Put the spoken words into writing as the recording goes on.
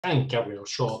and Gabrielle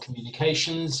Shaw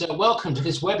Communications. Welcome to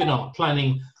this webinar,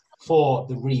 Planning for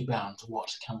the Rebound.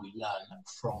 What can we learn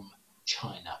from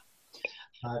China?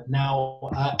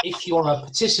 If you're a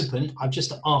participant, I've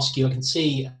just asked you, I can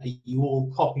see you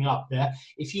all popping up there.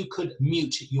 If you could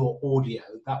mute your audio,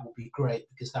 that would be great,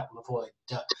 because that will avoid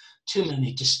too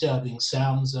many disturbing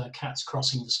sounds, cats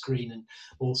crossing the screen and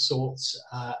all sorts.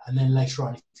 And then later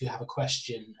on, if you have a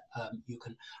question, you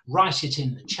can write it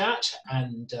in the chat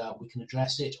and we can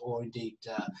address it, or indeed,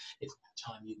 if we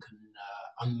have time, you can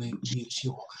unmute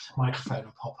your microphone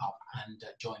and pop up and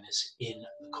join us in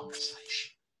the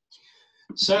conversation.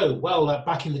 So, well,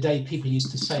 back in the day, people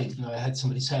used to say, I heard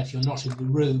somebody say, if you're not in the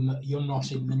room, you're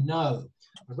not in the know.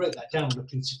 I wrote that down on a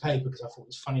piece of paper because I thought it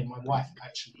was funny, and my wife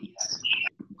actually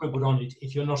scribbled on it,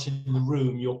 if you're not in the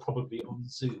room, you're probably on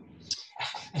Zoom.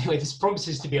 Anyway, this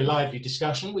promises to be a lively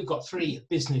discussion. We've got three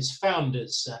business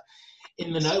founders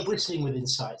in the know, bristling with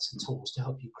insights and tools to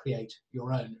help you create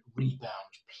your own rebound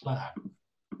plan.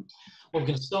 Well, we're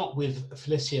going to start with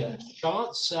Felicia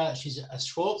Schwartz.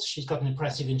 She's got an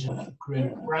impressive international career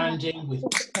in branding with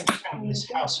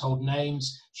countless household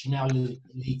names. She now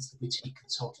leads the boutique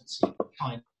consultancy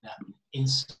China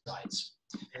Insights.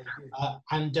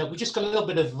 We just got a little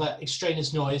bit of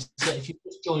extraneous noise. If you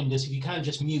just joined us, if you can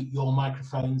just mute your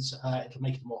microphones, it'll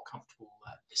make it more comfortable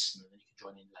listening, and then you can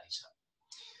join in later.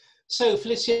 So,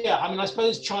 Felicia, I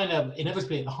suppose China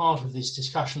inevitably at the heart of this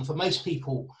discussion. For most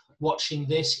people watching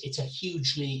this, it's a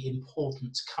hugely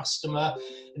important customer,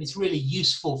 and it's really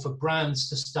useful for brands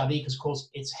to study because, of course,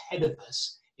 it's ahead of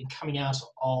us in coming out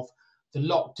of the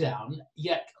lockdown.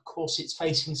 Yet, of course, it's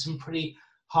facing some pretty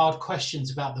hard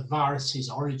questions about the virus's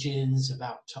origins,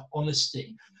 about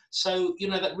honesty. So,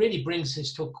 that really brings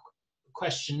us to a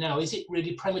question now. Is it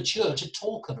really premature to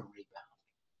talk of a rebound?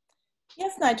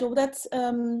 Yes, Nigel, that's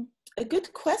a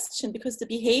good question, because the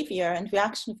behavior and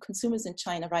reaction of consumers in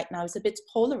China right now is a bit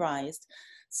polarized.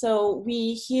 So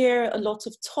we hear a lot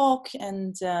of talk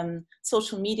and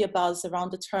social media buzz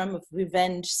around the term of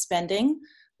revenge spending,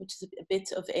 which is a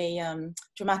bit of a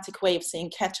dramatic way of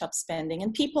saying catch-up spending.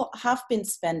 And people have been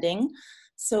spending.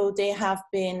 So they have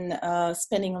been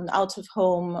spending on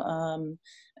out-of-home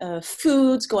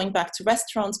food, going back to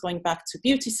restaurants, going back to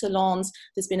beauty salons.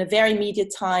 There's been a very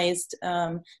mediatized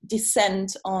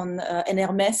descent on an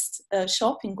Hermès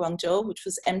shop in Guangzhou, which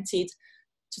was emptied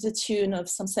to the tune of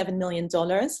some $7 million.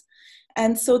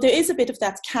 And so there is a bit of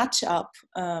that catch-up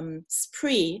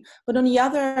spree. But on the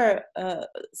other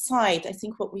side, I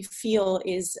think what we feel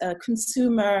is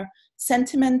consumer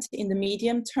sentiment in the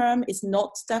medium term is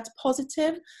not that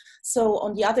positive. So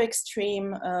on the other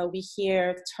extreme, we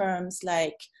hear terms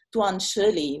like duan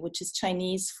shili, which is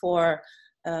Chinese for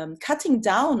cutting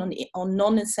down on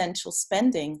non-essential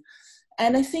spending.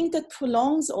 And I think that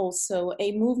prolongs also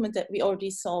a movement that we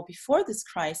already saw before this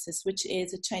crisis, which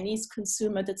is a Chinese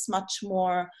consumer that's much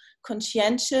more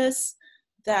conscientious,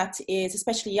 that is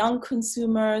especially young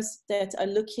consumers that are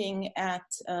looking at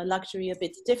luxury a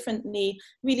bit differently,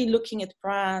 really looking at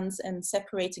brands and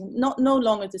separating, no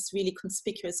longer this really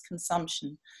conspicuous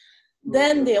consumption.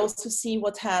 Then they also see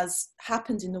what has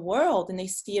happened in the world, and they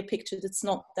see a picture that's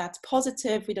not that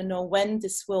positive. We don't know when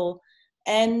this will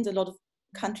end. A lot of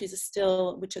countries are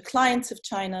still, which are clients of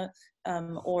China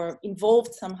or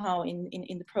involved somehow in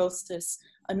the process,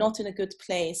 are not in a good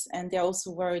place, and they're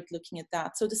also worried looking at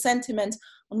that. So the sentiment,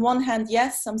 on one hand,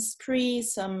 yes, some spree,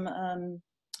 some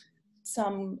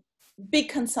big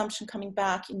consumption coming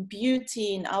back in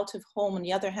beauty and out of home. On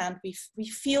the other hand, we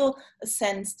feel a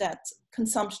sense that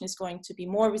consumption is going to be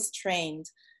more restrained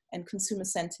and consumer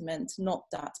sentiment not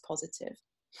that positive.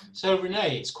 So,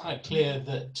 Renee, it's quite clear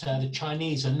that the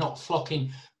Chinese are not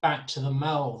flocking back to the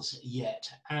malls yet.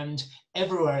 And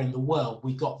everywhere in the world,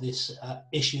 we've got this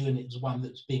issue, and it's one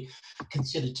that's being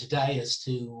considered today as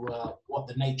to what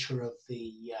the nature of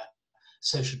the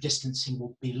social distancing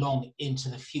will be long into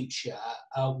the future.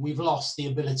 We've lost the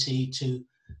ability to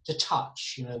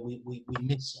touch. We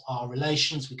miss our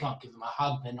relations. We can't give them a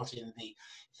hug. They're not in the,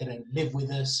 they don't live with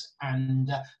us. And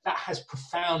that has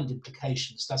profound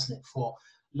implications, doesn't it, for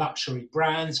luxury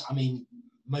brands. I mean,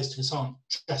 most of us aren't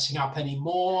dressing up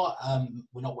anymore.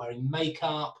 We're not wearing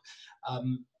makeup.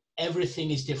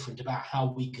 Everything is different about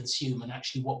how we consume and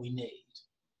actually what we need.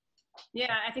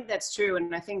 Yeah, I think that's true.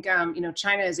 And I think,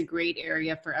 China is a great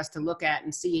area for us to look at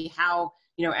and see how,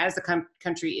 as the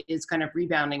country is kind of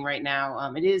rebounding right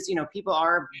now, it is, people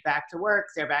are back to work,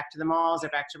 they're back to the malls, they're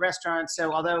back to restaurants.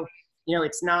 So although,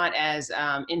 it's not as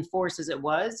in force as it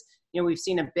was, we've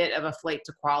seen a bit of a flight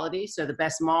to quality. So the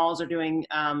best malls are doing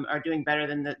better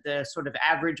than the sort of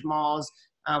average malls.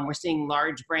 We're seeing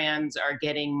large brands are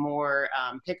getting more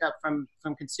pickup from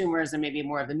consumers and maybe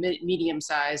more of the medium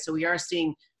size. So we are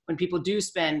seeing when people do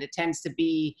spend, it tends to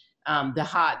be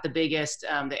the biggest,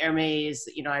 the Hermes.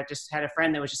 You know, I just had a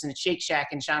friend that was just in a Shake Shack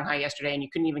in Shanghai yesterday, and you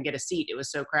couldn't even get a seat. It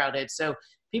was so crowded. So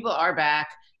people are back.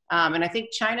 And I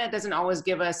think China doesn't always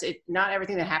give us it. Not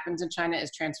everything that happens in China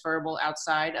is transferable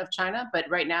outside of China, but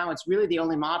right now it's really the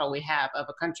only model we have of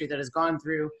a country that has gone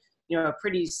through, you know, a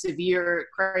pretty severe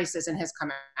crisis and has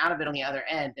come out of it on the other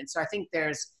end. And so I think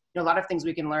there's, you know, a lot of things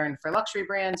we can learn for luxury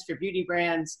brands, for beauty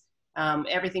brands,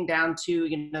 everything down to,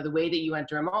 you know, the way that you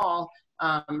enter a mall.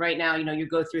 Right now, you know, you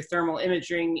go through thermal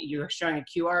imaging, you're showing a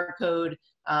QR code.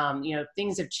 You know,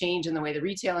 things have changed in the way the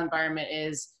retail environment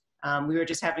is. We were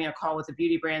just having a call with a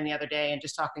beauty brand the other day and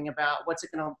just talking about what's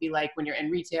it going to be like when you're in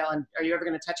retail, and are you ever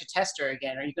going to touch a tester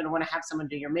again? Are you going to want to have someone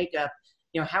do your makeup?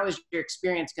 You know, how is your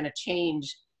experience going to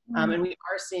change? And we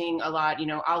are seeing a lot, you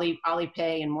know,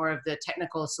 Alipay and more of the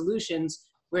technical solutions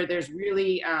where there's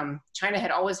really, China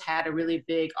had always had a really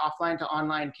big offline to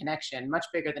online connection, much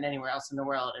bigger than anywhere else in the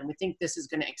world. And we think this is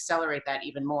going to accelerate that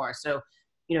even more. So,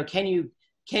 you know, can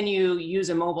you use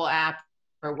a mobile app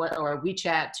or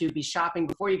WeChat to be shopping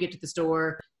before you get to the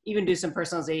store, even do some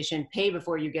personalization, pay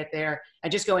before you get there,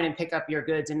 and just go in and pick up your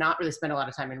goods and not really spend a lot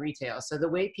of time in retail. So the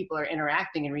way people are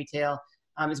interacting in retail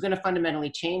is going to fundamentally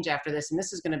change after this, and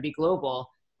this is going to be global.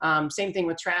 Same thing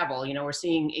with travel. You know, we're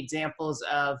seeing examples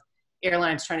of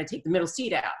airlines trying to take the middle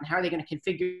seat out, and how are they going to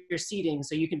configure your seating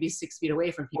so you can be 6 feet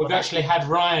away from people? We've actually had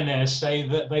Ryanair say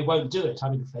that they won't do it. I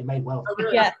mean, they may well. Oh,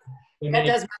 really? Yeah. That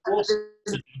does matter.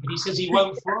 But he says he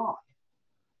won't fly.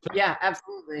 Yeah,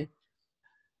 absolutely.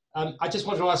 I just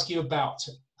want to ask you about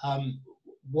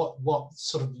what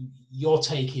sort of your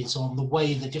take is on the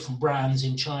way the different brands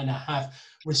in China have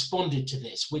responded to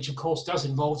this, which of course does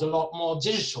involve a lot more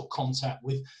digital contact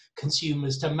with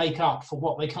consumers to make up for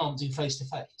what they can't do face to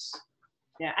face.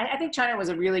 Yeah, I think China was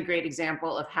a really great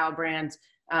example of how brands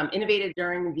innovated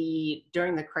during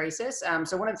the crisis.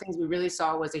 So one of the things we really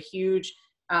saw was a huge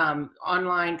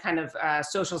online kind of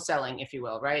social selling, if you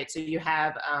will, right? So you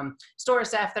have store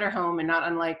staff that are home, and not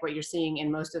unlike what you're seeing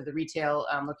in most of the retail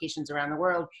locations around the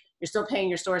world, you're still paying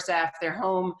your store staff, they're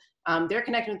home, they're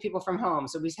connecting with people from home.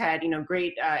 So we've had, you know,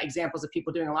 great examples of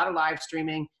people doing a lot of live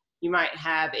streaming. You might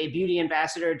have a beauty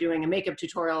ambassador doing a makeup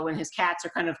tutorial when his cats are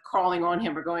kind of crawling on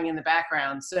him or going in the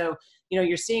background. So, you know,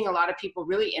 you're seeing a lot of people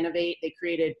really innovate. They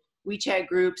created WeChat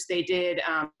groups. They did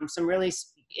some really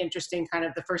interesting kind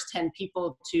of the first 10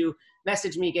 people to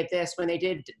message me, get this, when they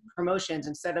did promotions,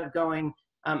 instead of going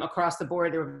across the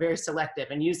board, they were very selective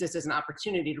and used this as an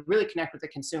opportunity to really connect with the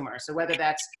consumer. So whether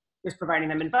that's just providing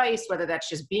them advice, whether that's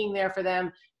just being there for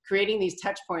them, creating these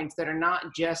touch points that are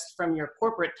not just from your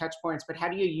corporate touch points, but how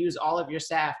do you use all of your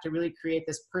staff to really create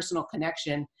this personal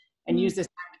connection and use this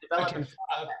time to develop.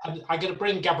 Okay. I'm going to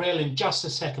bring Gabrielle in just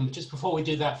a second, but just before we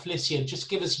do that, Felicia, just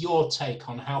give us your take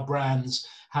on how brands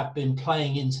have been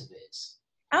playing into this.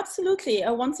 Absolutely.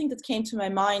 One thing that came to my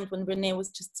mind when Renee was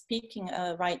just speaking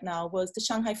right now was the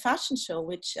Shanghai Fashion Show,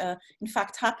 which in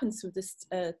fact happened through this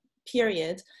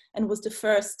period and was the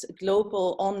first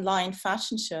global online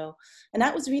fashion show. And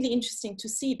that was really interesting to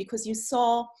see, because you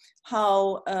saw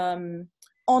how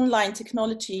online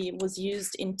technology was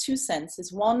used in two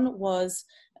senses. One was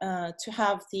to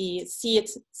have the see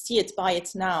it, buy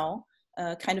it now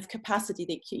kind of capacity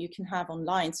that you can have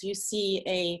online. So you see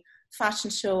a fashion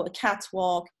show, a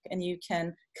catwalk, and you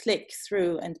can click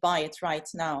through and buy it right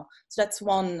now. So that's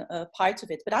one part of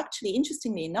it. But actually,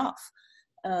 interestingly enough,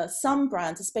 some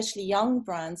brands, especially young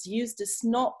brands, use this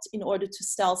not in order to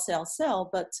sell,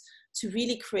 but to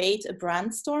really create a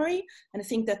brand story. And I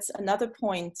think that's another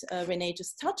point Renee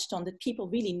just touched on, that people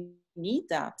really need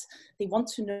that. They want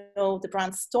to know the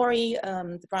brand story,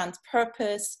 the brand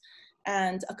purpose.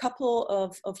 And a couple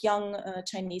of young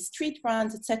Chinese street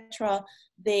brands, etc.,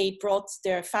 they brought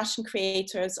their fashion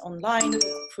creators online,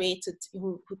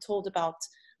 who told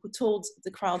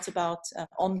the crowds about,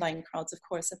 online crowds, of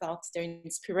course, about their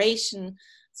inspiration.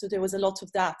 So there was a lot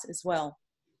of that as well.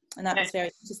 And that was very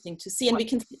interesting to see.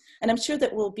 And I'm sure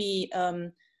that will be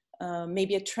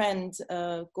maybe a trend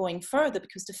going further,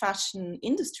 because the fashion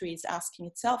industry is asking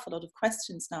itself a lot of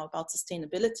questions now about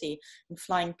sustainability and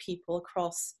flying people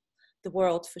across the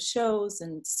world for shows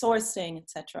and sourcing,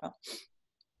 etc.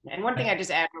 And one thing I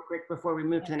just add real quick before we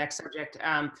move to the next subject,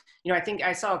 I think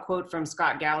I saw a quote from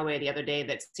Scott Galloway the other day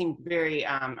that seemed very,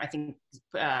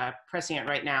 prescient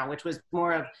right now, which was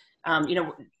more of,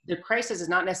 the crisis is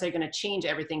not necessarily going to change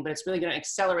everything, but it's really going to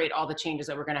accelerate all the changes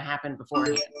that were going to happen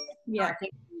beforehand. Yeah. I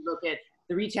think if you look at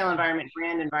the retail environment,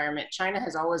 brand environment, China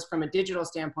has always, from a digital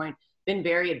standpoint, been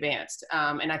very advanced.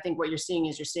 And I think what you're seeing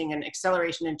is you're seeing an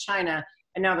acceleration in China,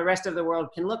 and now the rest of the world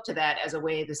can look to that as a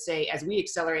way to say, as we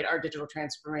accelerate our digital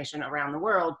transformation around the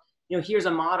world, you know, here's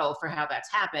a model for how that's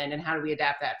happened and how do we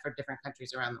adapt that for different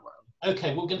countries around the world.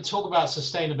 Okay, we're going to talk about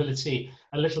sustainability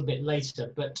a little bit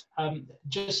later, but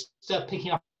just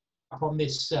picking up on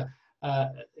this,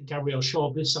 Gabrielle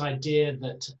Shaw, this idea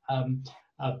that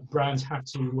brands have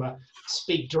to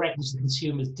speak directly to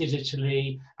consumers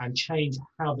digitally and change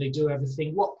how they do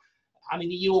everything. I mean,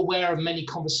 are you aware of many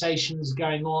conversations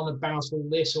going on about all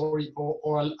this, or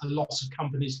a lot of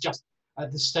companies just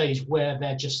at the stage where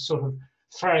they're just sort of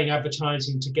throwing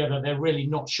advertising together, they're really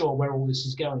not sure where all this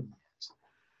is going?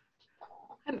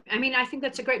 I mean, I think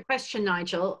that's a great question,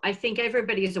 Nigel. I think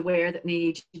everybody is aware that they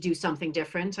need to do something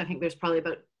different. I think there's probably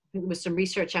there was some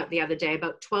research out the other day,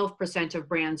 about 12% of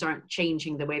brands aren't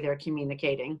changing the way they're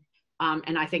communicating.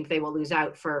 And I think they will lose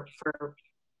out for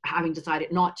having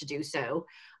decided not to do so.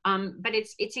 But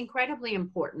it's incredibly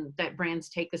important that brands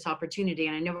take this opportunity.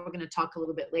 And I know we're going to talk a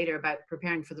little bit later about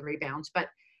preparing for the rebounds, but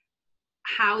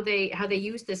how they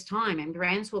use this time, and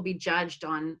brands will be judged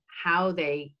on how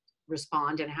they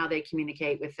respond and how they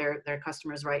communicate with their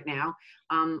customers right now.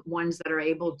 Ones that are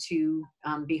able to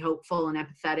be hopeful and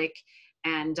empathetic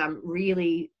and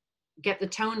really get the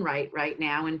tone right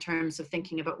now in terms of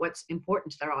thinking about what's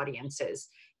important to their audiences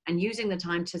and using the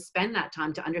time to spend that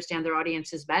time to understand their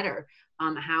audiences better,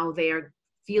 how they are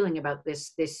feeling about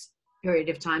this period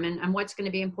of time and what's going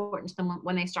to be important to them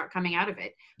when they start coming out of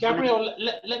it. Gabrielle,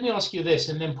 let me ask you this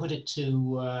and then put it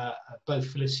to both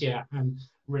Felicia and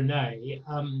Renee.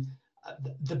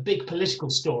 The big political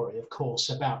story, of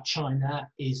course, about China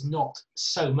is not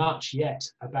so much yet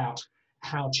about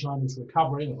how China's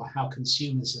recovering or how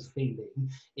consumers are feeling.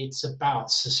 It's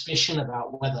about suspicion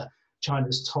about whether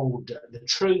China's told the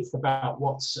truth about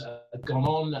what's gone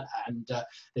on, and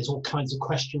there's all kinds of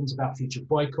questions about future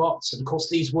boycotts. And of course,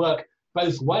 these work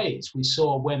both ways. We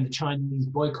saw when the Chinese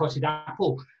boycotted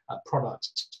Apple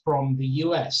products from the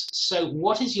US. So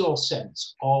what is your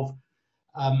sense of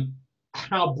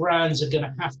how brands are going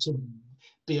to have to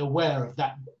be aware of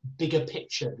that bigger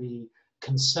picture, the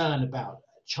concern about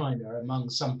China among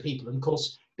some people, and of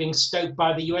course being stoked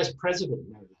by the US president,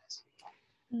 no less?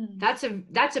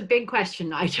 That's a big question,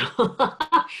 Nigel.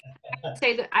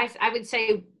 I would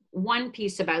say one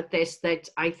piece about this that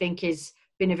I think has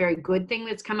been a very good thing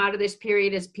that's come out of this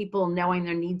period is people knowing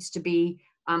there needs to be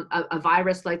a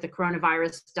virus like the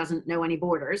coronavirus doesn't know any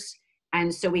borders.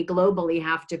 And so we globally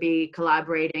have to be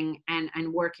collaborating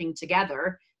and working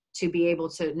together to be able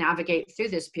to navigate through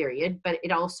this period. But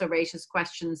it also raises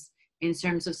questions in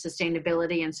terms of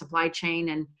sustainability and supply chain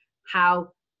and how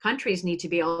countries need to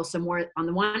be also more, on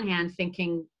the one hand,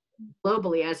 thinking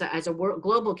globally as a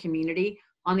global community.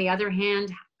 On the other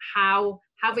hand, how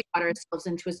have we got ourselves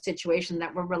into a situation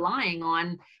that we're relying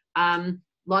on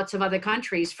lots of other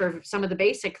countries for some of the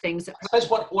basic things. I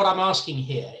suppose what I'm asking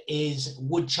here is,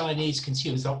 would Chinese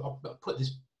consumers, I'll put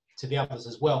this to the others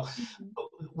as well,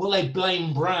 will they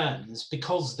blame brands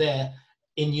because they're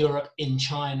in Europe, in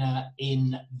China,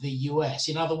 in the US?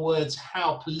 In other words,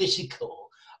 how political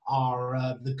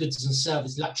are the goods and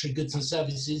services, luxury goods and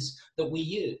services that we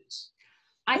use?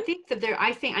 I think that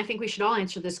I think we should all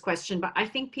answer this question, but I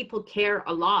think people care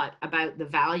a lot about the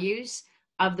values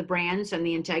of the brands and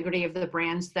the integrity of the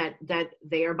brands that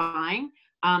they are buying.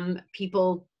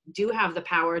 People do have the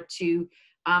power to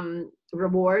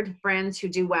reward brands who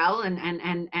do well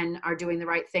and are doing the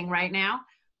right thing right now.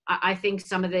 I think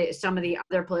some of the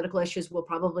other political issues will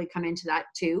probably come into that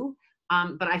too.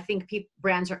 But I think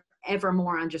brands are ever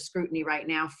more under scrutiny right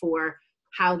now for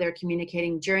how they're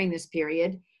communicating during this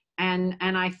period. And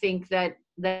I think that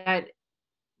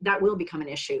will become an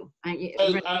issue.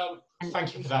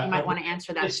 Thank you for that. You might want to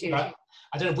answer that too.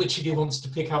 I don't know which of you wants to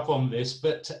pick up on this,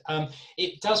 but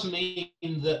it does mean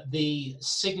that the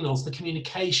signals, the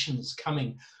communications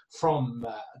coming from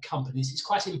companies is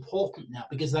quite important now,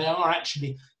 because they are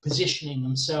actually positioning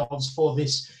themselves for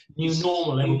this new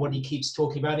normal everybody keeps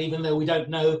talking about, even though we don't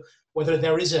know whether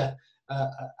there is a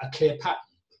clear pattern.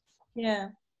 Yeah.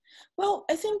 Well,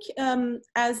 I think,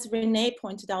 as Renee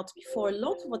pointed out before, a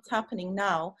lot of what's happening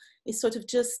now is sort of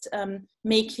just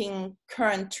making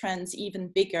current trends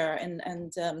even bigger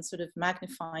and sort of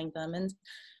magnifying them. And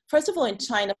first of all, in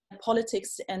China,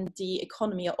 politics and the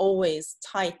economy are always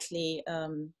tightly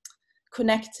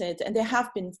connected. And there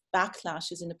have been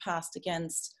backlashes in the past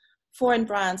against foreign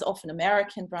brands, often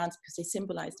American brands, because they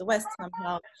symbolize the West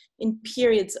somehow, in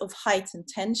periods of heightened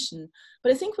tension.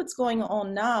 But I think what's going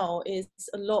on now is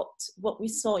a lot what we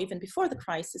saw even before the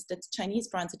crisis, that Chinese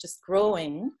brands are just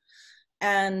growing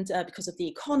And because of the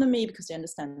economy, because they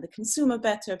understand the consumer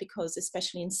better, because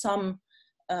especially in some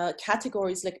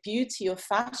categories like beauty or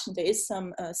fashion, there is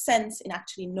some sense in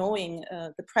actually knowing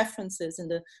the preferences and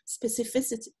the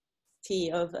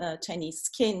specificity of Chinese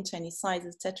skin, Chinese size,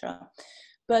 etc.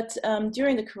 But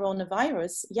during the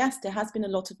coronavirus, yes, there has been a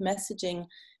lot of messaging.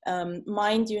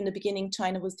 Mind you, in the beginning,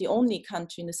 China was the only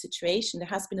country in the situation. There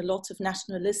has been a lot of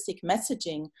nationalistic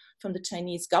messaging from the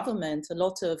Chinese government, a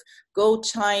lot of "Go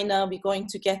China, we're going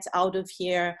to get out of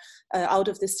here, out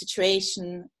of this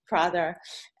situation," rather.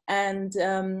 And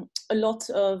a lot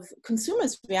of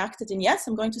consumers reacted in, yes,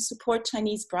 I'm going to support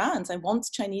Chinese brands. I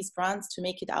want Chinese brands to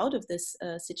make it out of this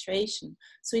situation.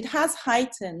 So it has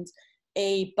heightened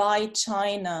a Buy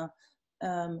China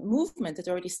movement that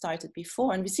already started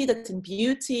before. And we see that in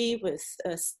beauty with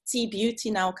C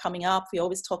beauty now coming up. We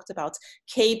always talked about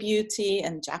K beauty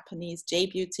and Japanese J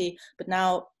beauty, but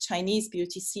now Chinese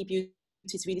beauty, C beauty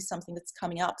is really something that's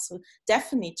coming up. So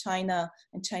definitely China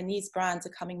and Chinese brands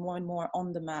are coming more and more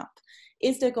on the map.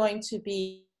 Is there going to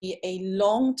be a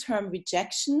long-term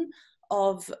rejection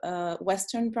of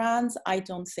Western brands? I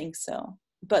don't think so.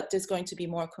 But there's going to be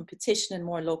more competition and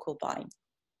more local buying.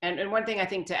 And one thing I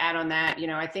think to add on that,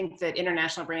 I think that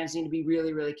international brands need to be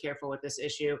really, really careful with this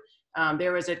issue.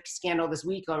 There was a scandal this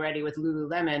week already with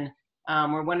Lululemon,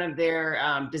 where one of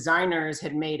their designers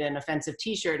had made an offensive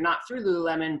t-shirt, not through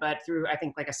Lululemon, but through, I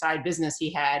think, like a side business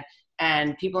he had.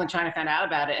 And people in China found out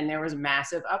about it, and there was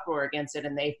massive uproar against it,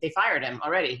 and they fired him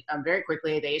already very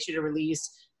quickly. They issued a release.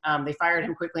 They fired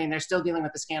him quickly, and they're still dealing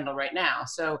with the scandal right now.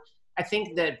 So I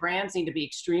think that brands need to be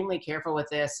extremely careful with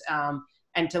this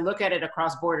and to look at it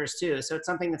across borders too. So it's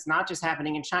something that's not just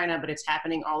happening in China, but it's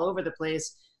happening all over the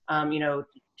place.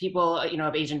 People,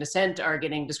 of Asian descent are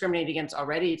getting discriminated against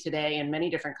already today in many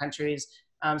different countries.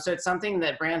 So it's something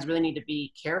that brands really need to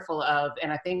be careful of.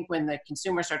 And I think when the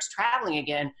consumer starts traveling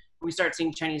again, we start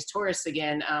seeing Chinese tourists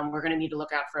again, we're going to need to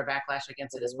look out for a backlash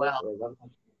against it as well.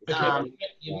 Okay,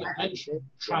 you mentioned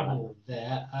travel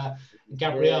there.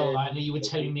 Gabrielle, I know you were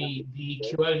telling me the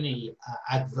Kuoni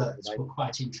adverts were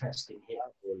quite interesting here.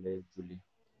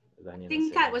 I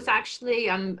think that was actually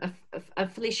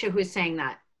Felicia who was saying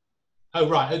that. Oh,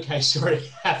 right. Okay. Sorry.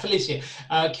 Felicia.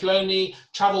 Kuoni,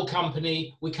 travel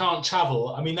company, we can't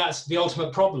travel. I mean, that's the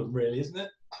ultimate problem, really, isn't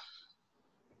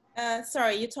it?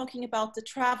 Sorry, you're talking about the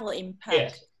travel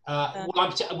impact.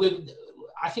 Yes.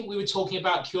 I think we were talking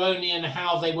about Kuoni and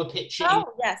how they were pitching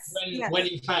when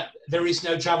in fact there is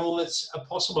no travel that's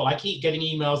possible. I keep getting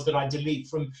emails that I delete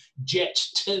from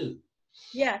Jet2.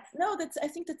 Yes, no, I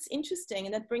think that's interesting.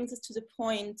 And that brings us to the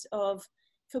point of,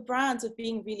 for brands, of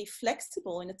being really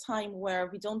flexible in a time where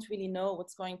we don't really know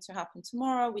what's going to happen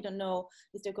tomorrow. We don't know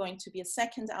if there's going to be a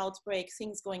second outbreak,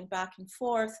 things going back and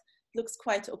forth. Looks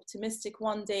quite optimistic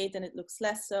one day, then it looks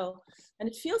less so. And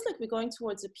it feels like we're going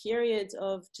towards a period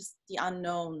of just the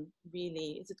unknown,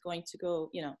 really. Is it going to go,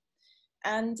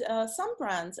 And some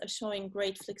brands are showing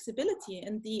great flexibility.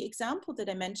 And the example that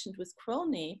I mentioned with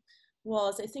Crony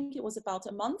was, I think it was about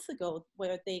a month ago,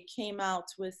 where they came out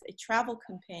with a travel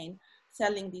campaign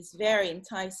selling these very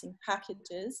enticing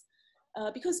packages.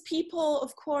 Because people,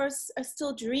 of course, are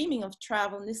still dreaming of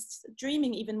travel and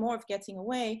dreaming even more of getting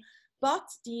away. But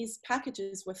these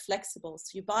packages were flexible.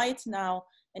 So you buy it now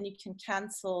and you can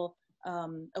cancel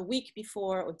a week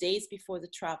before or days before the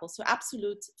travel. So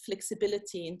absolute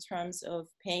flexibility in terms of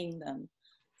paying them.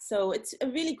 So it's a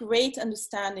really great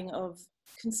understanding of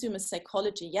consumer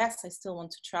psychology. Yes, I still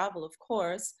want to travel, of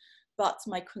course, but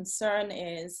my concern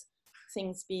is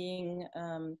things being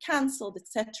canceled,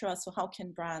 etc. So how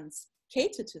can brands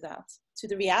cater to that, to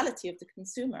the reality of the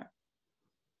consumer?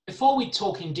 Before we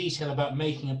talk in detail about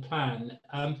making a plan,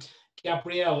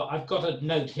 Gabrielle, I've got a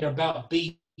note here about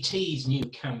BT's new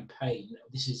campaign.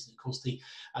 This is, of course, the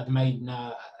main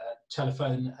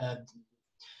telephone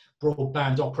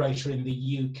broadband operator in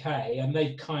the UK, and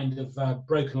they've kind of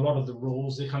broken a lot of the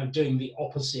rules. They're kind of doing the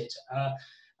opposite,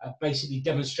 basically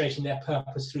demonstrating their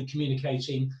purpose through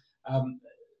communicating,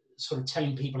 sort of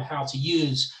telling people how to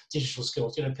use digital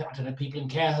skills. I don't know, people in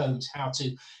care homes, how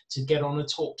to get on and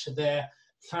talk to their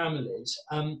families.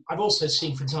 I've also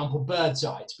seen, for example,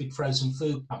 Birdseye, it's a big frozen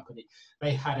food company.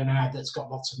 They had an ad that's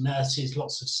got lots of nurses,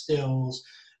 lots of stills,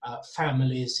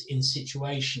 families in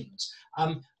situations.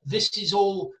 This is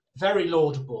all very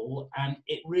laudable, and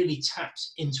it really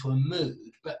taps into a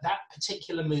mood, but that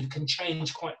particular mood can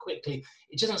change quite quickly.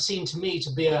 It doesn't seem to me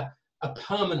to be a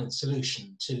permanent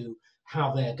solution to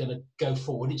how they're going to go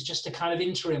forward. It's just a kind of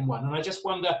interim one. And I just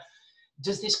wonder,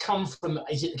 does this come from,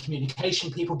 is it the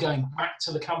communication people going back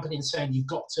to the company and saying, you've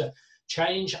got to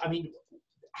change? I mean,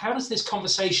 how does this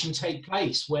conversation take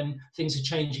place when things are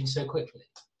changing so quickly?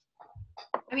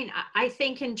 I mean, I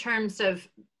think in terms of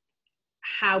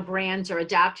how brands are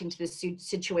adapting to this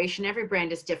situation, every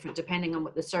brand is different depending on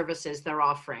what the services they're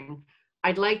offering.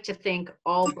 I'd like to think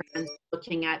all brands are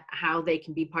looking at how they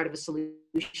can be part of a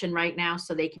solution right now,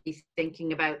 so they can be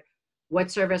thinking about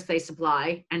what service they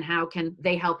supply and how can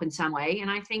they help in some way. And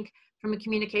I think from a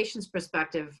communications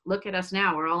perspective, look at us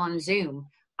now, we're all on Zoom.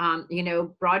 You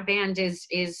know, broadband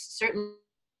is certainly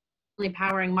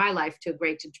powering my life to a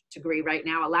great degree right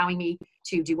now, allowing me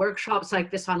to do workshops like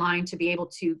this online, to be able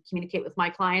to communicate with my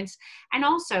clients and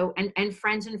also, and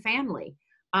friends and family.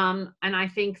 And I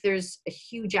think there's a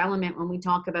huge element when we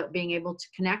talk about being able to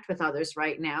connect with others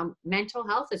right now. Mental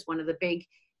health is one of the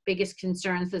biggest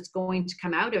concerns that's going to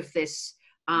come out of this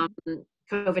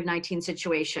COVID-19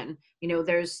 situation. You know,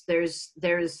 there's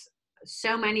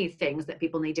so many things that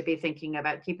people need to be thinking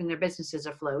about: keeping their businesses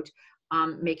afloat,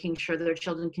 making sure that their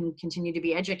children can continue to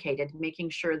be educated, making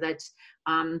sure that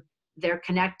they're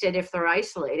connected if they're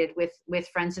isolated with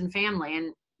friends and family,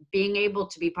 and being able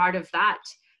to be part of that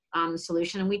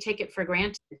solution. And we take it for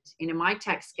granted. You know, my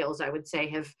tech skills, I would say,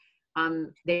 have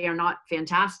they are not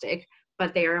fantastic,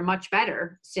 but they are much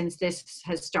better since this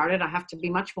has started. I have to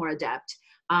be much more adept.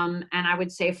 And I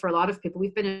would say for a lot of people,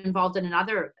 we've been involved in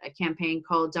another campaign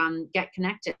called Get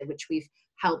Connected, which we've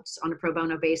helped on a pro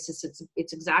bono basis.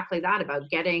 It's exactly that, about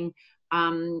getting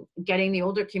the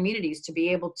older communities to be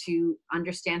able to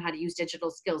understand how to use digital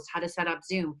skills, how to set up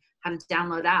Zoom, how to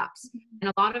download apps.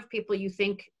 And a lot of people, you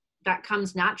think that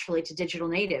comes naturally to digital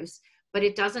natives, but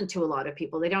it doesn't to a lot of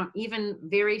people. They don't, even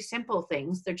very simple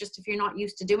things. They're just, if you're not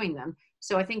used to doing them.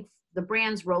 So I think the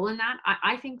brand's role in that,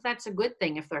 I think that's a good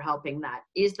thing if they're helping that.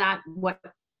 Is that what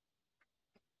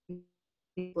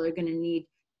people are going to need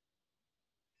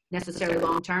necessarily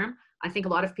long term? I think a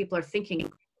lot of people are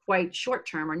thinking quite short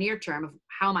term or near term of,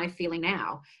 how am I feeling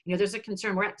now? You know, there's a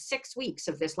concern. We're at 6 weeks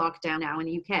of this lockdown now in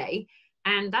the UK,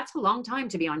 and that's a long time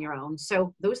to be on your own.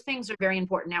 So those things are very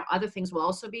important. Now, other things will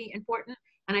also be important.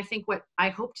 And I think what I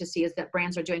hope to see is that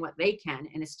brands are doing what they can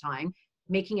in this time,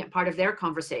 making it part of their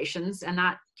conversations. And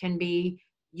that can be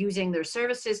using their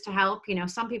services to help. You know,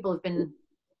 some people have been,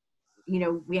 you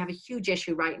know, we have a huge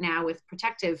issue right now with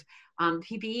protective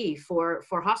PPE for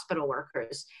hospital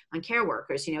workers and care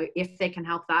workers. You know, if they can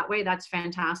help that way, that's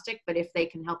fantastic. But if they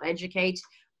can help educate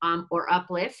or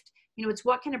uplift, you know, it's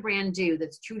what can a brand do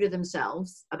that's true to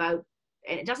themselves about.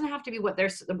 It doesn't have to be what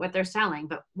they're selling,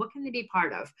 but what can they be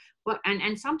part of?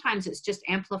 And sometimes it's just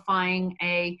amplifying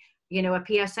a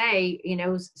PSA, you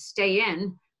know, stay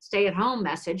at home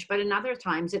message. But in other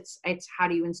times it's how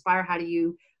do you inspire? How do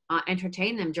you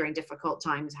entertain them during difficult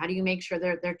times? How do you make sure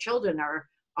their children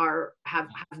have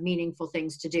meaningful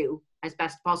things to do as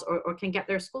best possible, or can get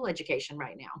their school education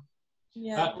right now?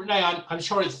 Yeah. Renee, I'm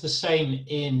sure it's the same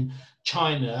in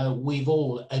China. We've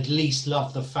all at least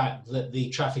loved the fact that the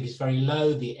traffic is very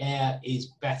low, the air is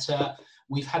better.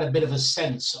 We've had a bit of a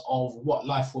sense of what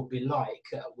life would be like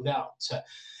without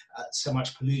so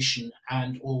much pollution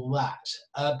and all that.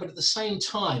 But at the same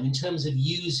time, in terms of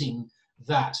using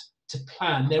that to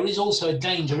plan, there is also a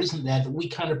danger, isn't there, that we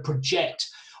kind of project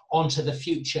onto the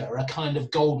future, a kind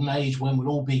of golden age when we'll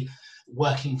all be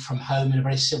working from home in a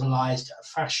very civilized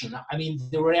fashion. I mean,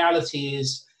 the reality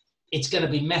is it's going to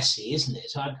be messy, isn't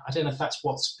it? I don't know if that's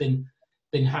what's been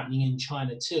happening in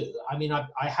China too. I mean, I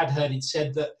had heard it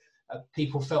said that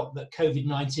people felt that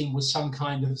COVID-19 was some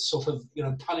kind of sort of, you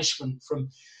know, punishment from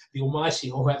the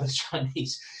Almighty, or whatever the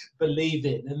Chinese believe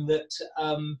in, and that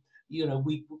you know,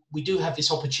 we do have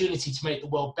this opportunity to make the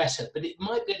world better, but it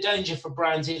might be a danger for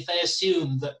brands if they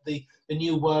assume that the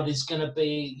new world is going to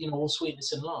be, you know, all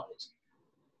sweetness and light.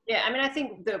 Yeah, I mean, I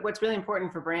think that what's really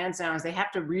important for brands now is they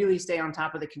have to really stay on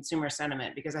top of the consumer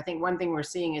sentiment, because I think one thing we're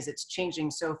seeing is it's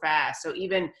changing so fast. So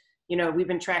even, you know, we've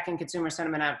been tracking consumer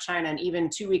sentiment out of China, and even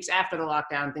 2 weeks after the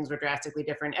lockdown, things were drastically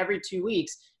different. Every 2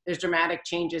 weeks, there's dramatic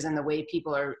changes in the way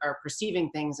people are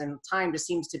perceiving things, and time just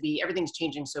seems to be, everything's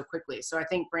changing so quickly. So I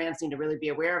think brands need to really be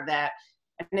aware of that.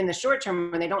 And in the short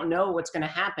term, when they don't know what's going to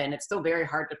happen, it's still very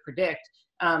hard to predict.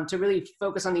 To really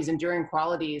focus on these enduring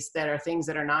qualities that are things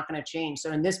that are not going to change.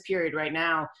 So in this period right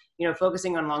now, you know,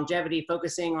 focusing on longevity,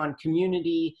 focusing on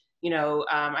community, you know,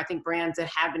 I think brands that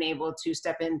have been able to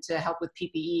step in to help with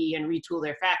PPE and retool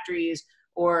their factories,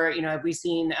 or, you know, have we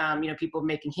seen, you know, people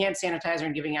making hand sanitizer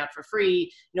and giving out for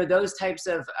free, you know, those types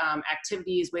of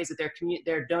activities, ways that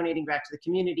they're donating back to the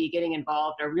community, getting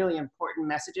involved, are really important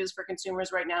messages for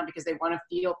consumers right now, because they want to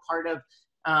feel part of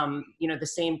you know, the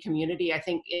same community. I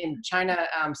think in China,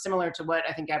 similar to what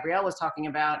I think Gabrielle was talking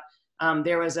about,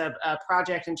 there was a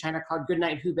project in China called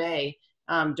Goodnight Hubei,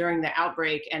 during the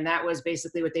outbreak. And that was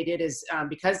basically what they did is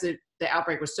because the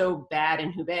outbreak was so bad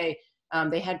in Hubei,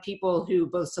 they had people who,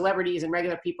 both celebrities and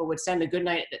regular people, would send a good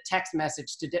night text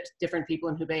message to different people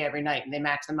in Hubei every night, and they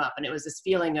maxed them up. And it was this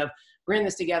feeling of, we're in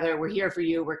this together, we're here for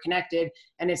you, we're connected,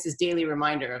 and it's this daily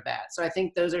reminder of that. So I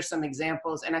think those are some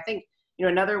examples. And I think, you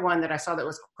know, another one that I saw that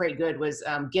was quite good was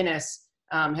Guinness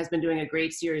has been doing a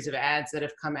great series of ads that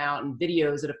have come out and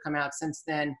videos that have come out since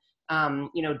then.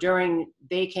 You know,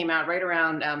 they came out right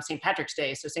around St. Patrick's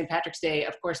Day. So St. Patrick's Day,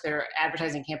 of course, their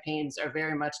advertising campaigns are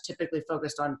very much typically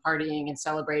focused on partying and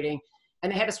celebrating.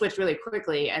 And they had to switch really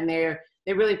quickly. And they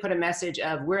really put a message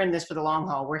of, we're in this for the long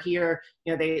haul. We're here.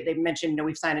 You know, they mentioned, you know,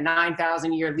 we've signed a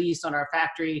 9,000-year lease on our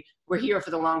factory. We're here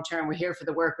for the long term. We're here for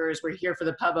the workers. We're here for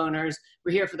the pub owners.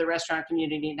 We're here for the restaurant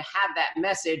community. And to have that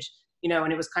message, you know,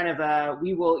 and it was kind of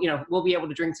we'll be able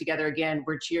to drink together again.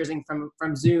 We're cheersing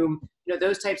from Zoom. You know,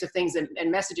 those types of things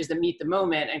and messages that meet the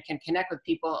moment and can connect with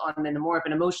people on a more of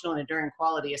an emotional and enduring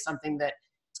quality is something that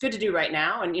it's good to do right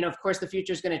now. And, you know, of course, the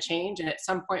future is going to change. And at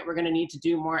some point, we're going to need to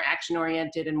do more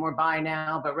action-oriented and more buy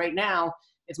now. But right now,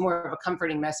 it's more of a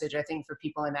comforting message, I think, for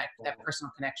people in that personal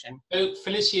connection. So,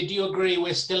 Felicia, do you agree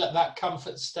we're still at that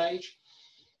comfort stage?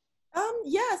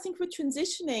 Yeah, I think we're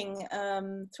transitioning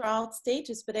throughout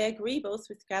stages, but I agree both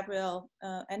with Gabrielle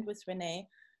and with Renee.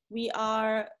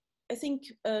 I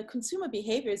think consumer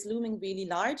behavior is looming really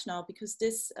large now because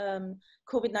this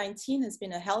COVID-19 has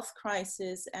been a health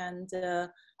crisis and a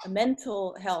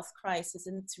mental health crisis,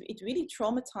 and it really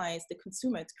traumatized the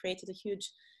consumer. It's created a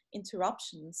huge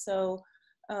interruption. So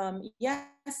yes,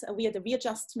 we are at the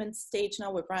readjustment stage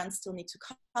now where brands still need to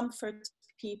comfort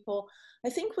people. I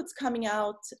think what's coming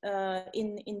out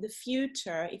in the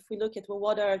future, if we look at, well,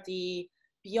 what are the,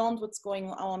 beyond what's going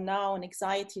on now and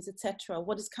anxieties, etc.,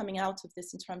 what is coming out of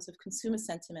this in terms of consumer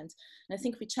sentiment? And I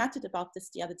think we chatted about this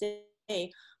the other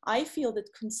day. I feel that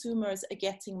consumers are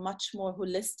getting much more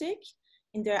holistic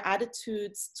in their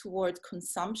attitudes toward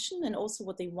consumption and also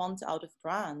what they want out of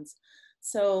brands.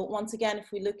 So once again,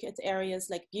 if we look at areas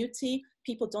like beauty,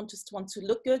 people don't just want to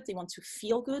look good, they want to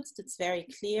feel good. That's very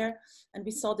clear. And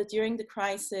we saw that during the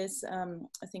crisis,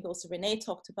 I think also Renee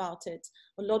talked about it,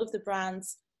 a lot of the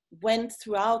brands went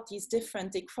throughout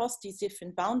they crossed these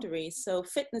different boundaries. So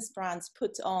fitness brands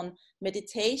put on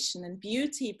meditation, and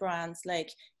beauty brands like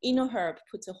InnoHerb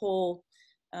put a whole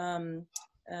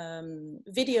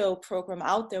video program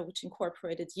out there which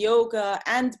incorporated yoga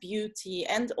and beauty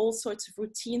and all sorts of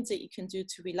routines that you can do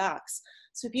to relax.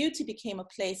 So beauty became a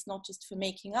place not just for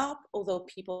making up, although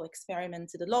people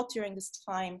experimented a lot during this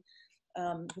time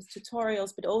with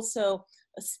tutorials, but also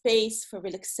a space for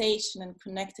relaxation and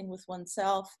connecting with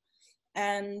oneself.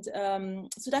 And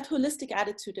so that holistic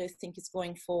attitude, I think, is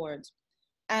going forward.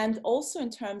 And also in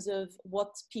terms of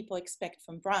what people expect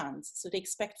from brands. So they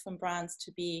expect from brands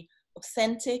to be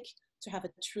authentic, to have a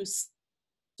true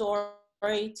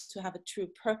story, to have a true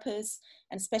purpose,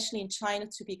 and especially in China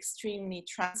to be extremely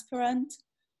transparent.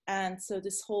 And so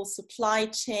this whole supply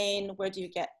chain, where do you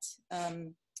get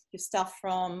your stuff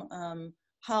from?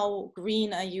 How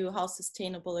green are you? How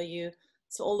sustainable are you?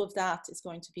 So all of that is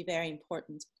going to be very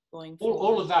important going forward.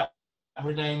 All of that,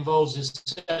 Renee, involves a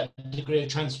certain degree of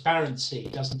transparency,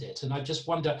 doesn't it? And I just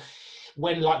wonder,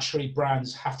 when luxury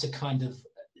brands have to kind of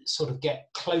sort of get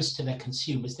close to their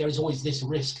consumers, there is always this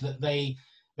risk that they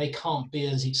can't be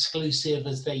as exclusive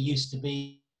as they used to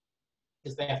be,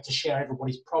 because they have to share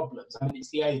everybody's problems. I mean, it's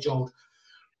the age-old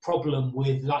problem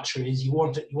with luxury is you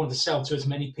want to sell to as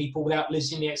many people without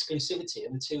losing the exclusivity,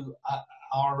 and the two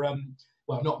are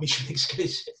well, not mutually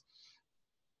exclusive.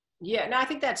 Yeah, no, I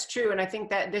think that's true. And I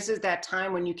think that this is that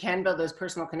time when you can build those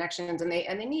personal connections, and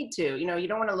they need to. You know, you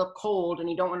don't want to look cold, and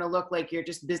you don't want to look like you're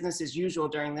just business as usual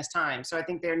during this time. So I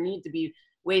think there need to be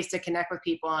ways to connect with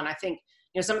people. And I think,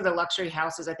 you know, some of the luxury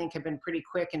houses, I think, have been pretty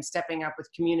quick in stepping up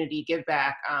with community give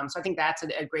back. So I think that's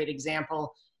a great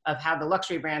example of how the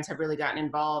luxury brands have really gotten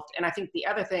involved. And I think the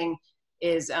other thing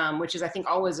is, which is I think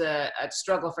always a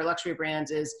struggle for luxury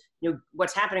brands, is, you know,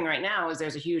 what's happening right now is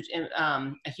there's a huge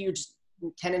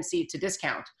tendency to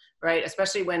discount, right?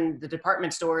 Especially when the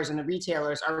department stores and the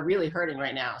retailers are really hurting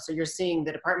right now. So you're seeing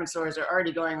the department stores are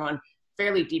already going on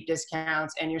fairly deep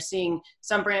discounts, and you're seeing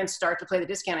some brands start to play the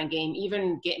discounting game,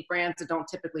 even brands that don't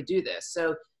typically do this.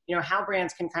 So, you know, how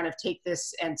brands can kind of take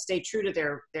this and stay true to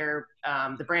their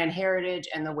the brand heritage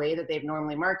and the way that they've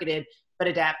normally marketed, but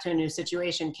adapt to a new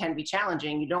situation can be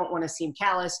challenging. You don't want to seem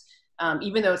callous,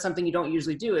 even though it's something you don't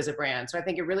usually do as a brand. So I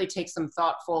think it really takes some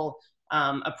thoughtful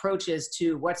approaches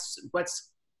to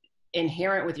what's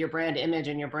inherent with your brand image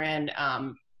and your brand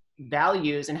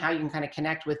values, and how you can kind of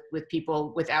connect with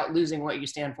people without losing what you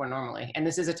stand for normally. And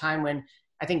this is a time when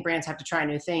I think brands have to try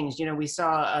new things. You know, we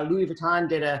saw Louis Vuitton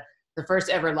did the first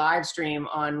ever live stream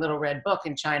on Little Red Book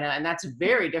in China, and that's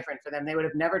very different for them. They would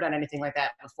have never done anything like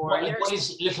that before. What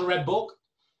is Little Red Book?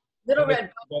 Little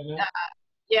Red Book.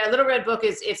 Yeah, Little Red Book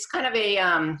it's kind of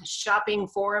a shopping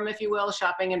forum, if you will,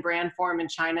 shopping and brand forum in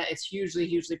China. It's hugely,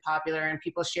 hugely popular, and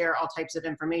people share all types of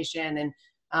information,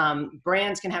 and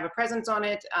brands can have a presence on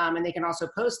it, and they can also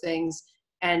post things.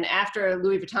 And after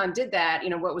Louis Vuitton did that, you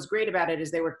know, what was great about it is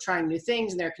they were trying new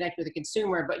things and they're connected with the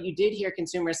consumer, but you did hear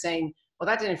consumers saying, well,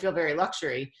 that didn't feel very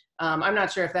luxury. I'm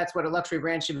not sure if that's what a luxury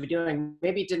brand should be doing.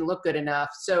 Maybe it didn't look good enough.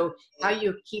 So how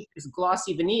you keep this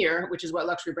glossy veneer, which is what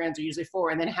luxury brands are usually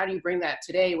for, and then how do you bring that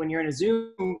today when you're in a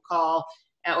Zoom call,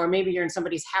 or maybe you're in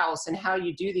somebody's house, and how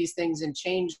you do these things and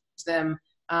change them,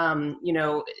 you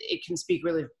know, it can speak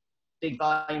really big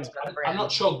volumes about the brand. I'm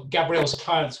not sure Gabrielle's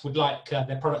clients would like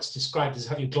their products described as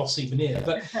having glossy veneer,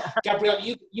 but Gabrielle,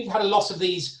 you've had a lot of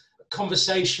these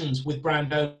conversations with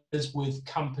brand owners, with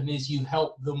companies. You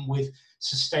help them with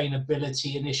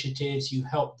sustainability initiatives. You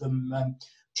help them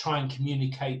try and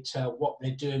communicate what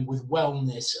they're doing with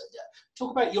wellness.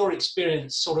 Talk about your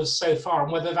experience sort of so far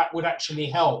and whether that would actually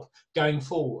help going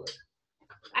forward.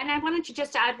 And I wanted to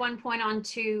just add one point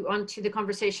onto the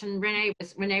conversation Renee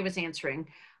was answering.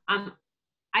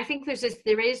 I think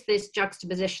there is this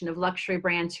juxtaposition of luxury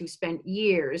brands who spent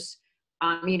years,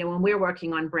 you know, when we're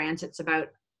working on brands, it's about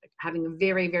having a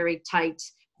very, very tight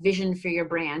vision for your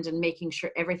brand and making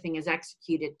sure everything is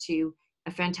executed to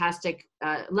a fantastic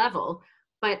level.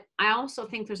 But I also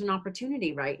think there's an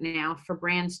opportunity right now for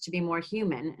brands to be more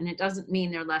human, and it doesn't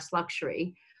mean they're less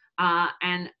luxury,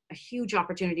 and a huge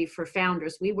opportunity for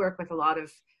founders. We work with a lot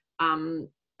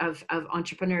of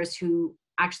entrepreneurs who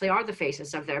actually are the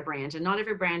faces of their brand, and not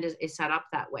every brand is set up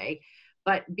that way.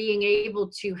 But being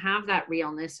able to have that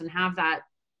realness and have that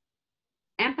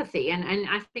empathy, and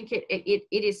I think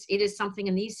it is something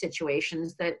in these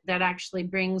situations that actually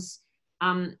brings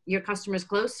your customers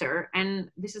closer.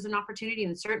 And this is an opportunity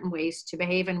in certain ways to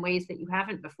behave in ways that you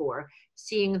haven't before.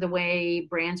 Seeing the way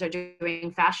brands are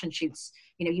doing fashion shoots,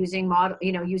 you know,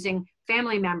 using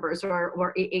family members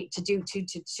or to do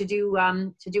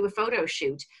a photo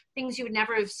shoot, things you would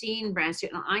never have seen brands do.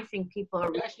 And I think people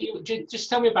are actually, just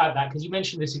tell me about that, because you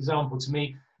mentioned this example to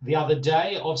me the other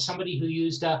day of somebody who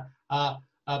used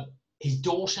his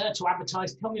daughter to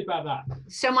advertise. Tell me about that.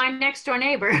 So my next door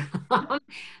neighbor,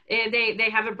 they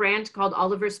have a brand called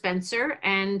Oliver Spencer,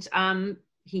 and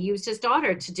he used his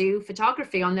daughter to do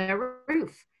photography on their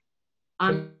roof.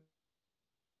 And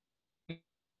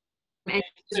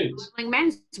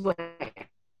menswear.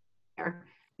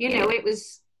 You know, it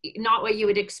was not what you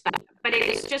would expect, but it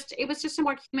was just a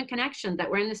more human connection that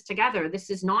we're in this together. This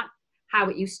is not how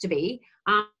it used to be,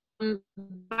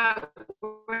 but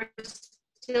we're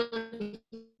still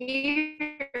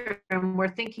here, and we're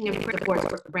thinking of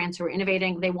brands who are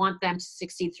innovating. They want them to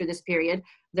succeed through this period.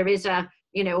 There is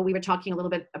we were talking a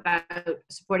little bit about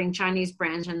supporting Chinese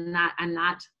brands and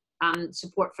that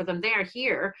support for them there.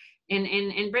 Here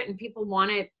in Britain, people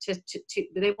want it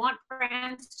they want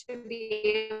brands to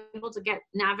be able to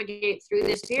navigate through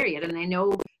this period, and they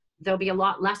know there'll be a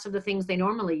lot less of the things they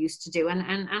normally used to do, and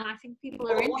I think people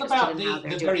are interested. What about in how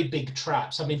they're the very big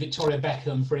traps? I mean, Victoria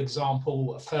Beckham, for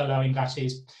example, furloughing, that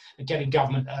is, getting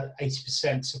government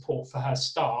 80% support for her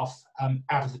staff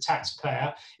out of the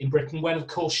taxpayer in Britain, when of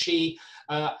course she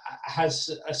has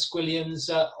squillions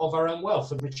of her own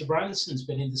wealth. And Richard Branson's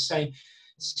been in the same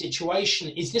situation.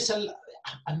 Is this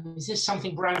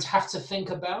something brands have to think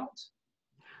about?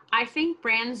 I think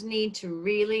brands need to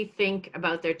really think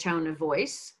about their tone of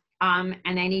voice. And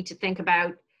they need to think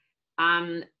about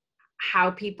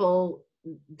how people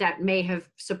that may have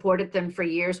supported them for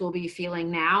years will be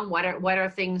feeling now. What are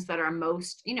things that are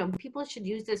most, people should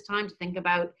use this time to think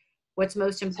about what's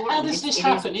most important. How does this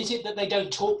happen? Is it that they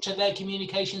don't talk to their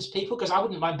communications people? Because I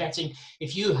wouldn't mind betting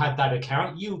if you had that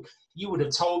account, you would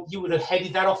have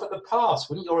headed that off at the pass,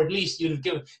 wouldn't you? Or at least you'd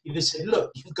have said,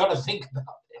 look, you've got to think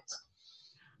about this.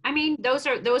 I mean, those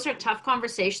are tough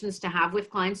conversations to have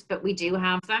with clients, but we do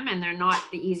have them, and they're not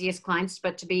the easiest clients,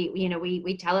 but to be,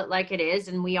 we tell it like it is.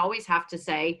 And we always have to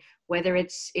say whether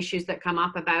it's issues that come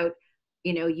up about,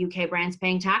 UK brands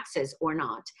paying taxes or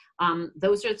not.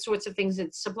 Those are the sorts of things.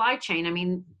 It's supply chain. I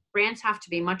mean, brands have to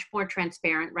be much more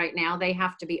transparent right now. They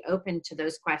have to be open to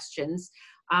those questions.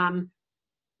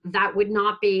 That would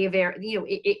not be there's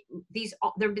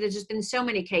just been so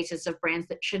many cases of brands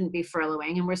that shouldn't be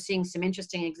furloughing. And we're seeing some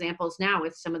interesting examples now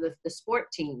with some of the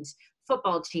sport teams,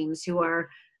 football teams, who are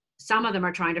some of them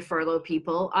are trying to furlough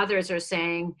people. Others are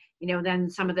saying, you know, then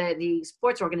some of the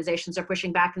sports organizations are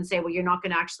pushing back and say, well, you're not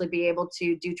going to actually be able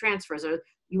to do transfers, or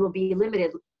you will be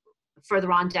limited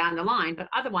further on down the line. But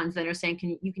other ones that are saying,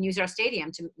 you can use our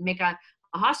stadium to make a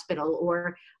hospital,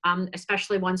 or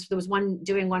especially ones, there was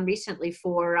doing one recently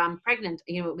for pregnant,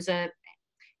 you know, it was a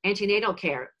antenatal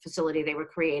care facility they were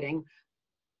creating.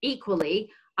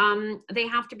 Equally, they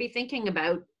have to be thinking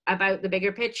about the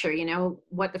bigger picture, you know,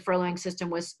 what the furloughing system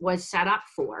was set up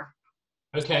for.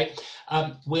 Okay,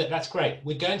 that's great.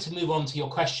 We're going to move on to your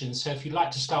questions. So if you'd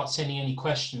like to start sending any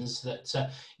questions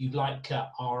that you'd like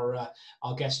our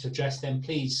guests to address, then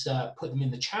please put them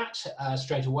in the chat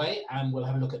straight away, and we'll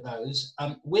have a look at those.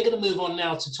 We're going to move on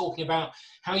now to talking about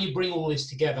how you bring all this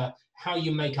together, how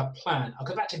you make a plan. I'll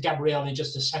go back to Gabrielle in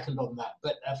just a second on that,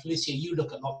 but Felicia, you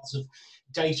look at lots of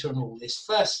data and all this.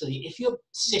 Firstly, if you're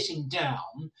sitting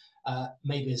down,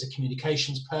 maybe as a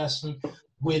communications person,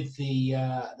 with the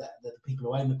people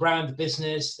who own the brand, the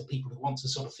business, the people who want to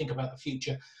sort of think about the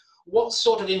future, what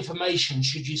sort of information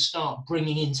should you start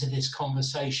bringing into this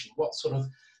conversation? What sort of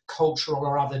cultural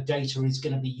or other data is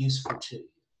going to be useful to you?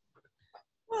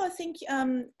 Well, I think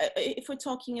if we're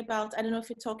talking about, I don't know if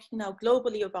you're talking now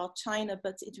globally about China,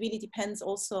 but it really depends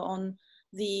also on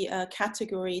the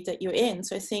category that you're in.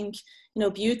 So I think, you know,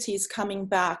 beauty is coming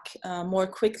back more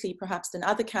quickly perhaps than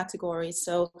other categories.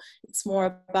 So it's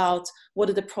more about what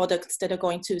are the products that are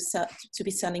going to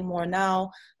be selling more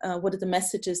now, what are the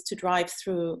messages to drive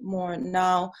through more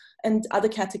now, and other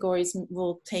categories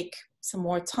will take some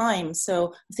more time.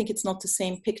 So I think it's not the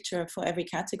same picture for every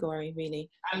category,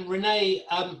 really. And Renee,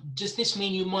 does this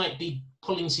mean you might be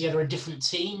pulling together a different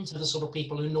team to the sort of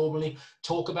people who normally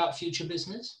talk about future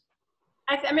business?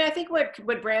 I mean, I think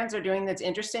what brands are doing that's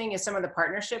interesting is some of the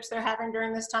partnerships they're having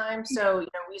during this time. So, you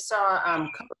know, we saw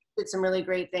Coach did some really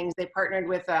great things. They partnered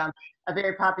with a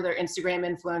very popular Instagram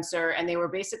influencer, and they were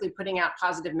basically putting out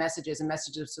positive messages and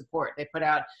messages of support. They put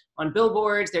out on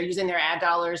billboards. They're using their ad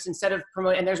dollars instead of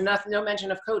promoting. And there's no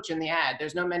mention of Coach in the ad.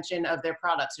 There's no mention of their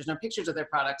products. There's no pictures of their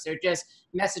products. They're just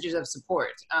messages of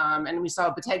support. And we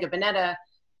saw Bottega Veneta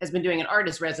has been doing an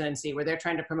artist residency where they're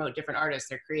trying to promote different artists.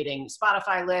 They're creating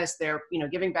Spotify lists. They're, you know,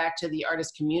 giving back to the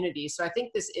artist community. So I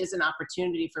think this is an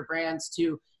opportunity for brands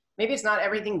to, maybe it's not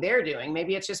everything they're doing.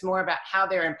 Maybe it's just more about how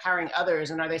they're empowering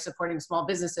others. And are they supporting small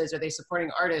businesses? Are they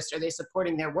supporting artists? Are they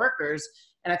supporting their workers?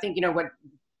 And I think,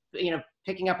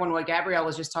 picking up on what Gabrielle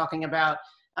was just talking about,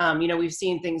 we've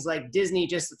seen things like Disney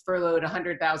just furloughed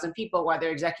 100,000 people while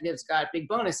their executives got big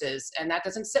bonuses, and that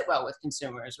doesn't sit well with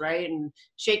consumers, right? And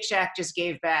Shake Shack just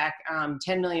gave back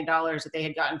 $10 million that they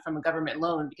had gotten from a government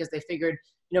loan because they figured,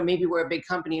 maybe we're a big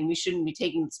company and we shouldn't be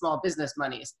taking small business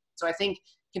monies. So I think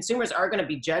consumers are going to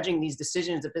be judging these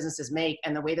decisions that businesses make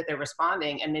and the way that they're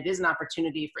responding, and it is an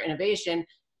opportunity for innovation.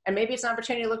 And maybe it's an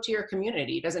opportunity to look to your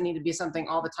community. It doesn't need to be something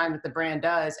all the time that the brand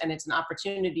does, and it's an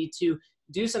opportunity to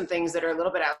do some things that are a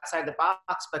little bit outside the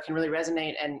box, but can really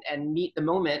resonate and meet the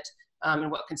moment and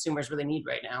what consumers really need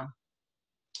right now.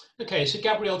 Okay, so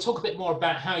Gabrielle, talk a bit more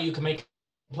about how you can make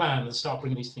a plan and start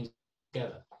bringing these things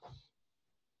together.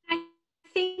 I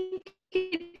think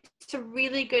it's a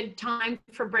really good time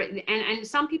for Britain, and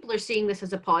some people are seeing this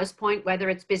as a pause point, whether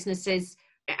it's businesses,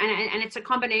 and it's a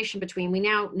combination between, we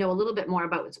now know a little bit more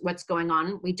about what's going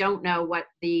on. We don't know what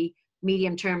the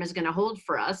medium term is going to hold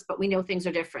for us, but we know things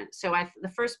are different. So the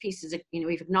first piece is,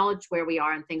 we've acknowledged where we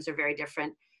are and things are very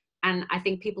different. And I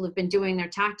think people have been doing their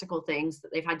tactical things that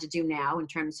they've had to do now in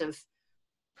terms of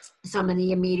some of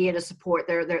the immediate support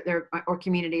their or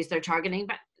communities they're targeting.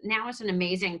 But now is an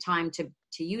amazing time to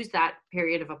use that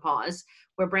period of a pause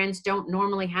where brands don't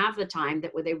normally have the time,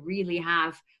 where they really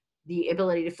have the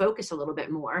ability to focus a little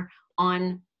bit more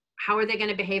on how are they going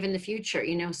to behave in the future?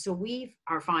 So we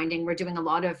are finding we're doing a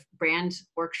lot of brand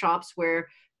workshops where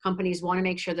companies want to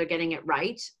make sure they're getting it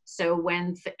right. So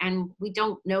and we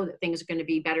don't know that things are going to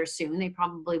be better soon. They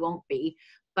probably won't be,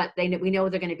 but we know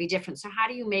they're going to be different. So how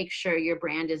do you make sure your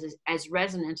brand is as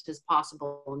resonant as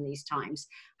possible in these times?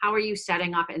 How are you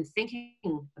setting up and thinking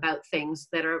about things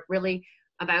that are really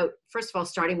about, first of all,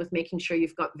 starting with making sure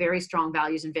you've got very strong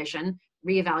values and vision,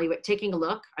 reevaluate, taking a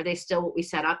look, are they still what we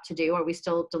set up to do? Are we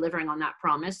still delivering on that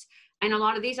promise? And a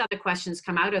lot of these other questions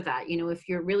come out of that. If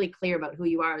you're really clear about who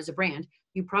you are as a brand,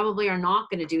 you probably are not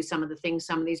going to do some of the things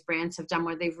some of these brands have done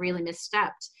where they've really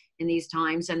misstepped in these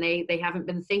times, and they haven't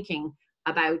been thinking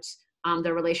about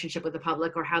their relationship with the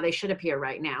public or how they should appear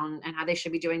right now and how they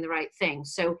should be doing the right thing.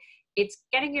 So it's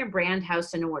getting your brand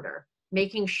house in order,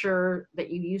 making sure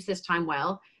that you use this time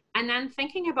well, and then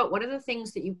thinking about what are the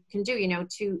things that you can do,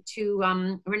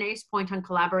 to Renee's point on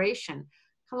collaboration.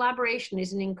 collaboration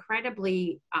is an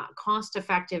incredibly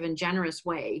cost-effective and generous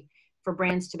way for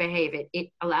brands to behave. It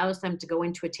allows them to go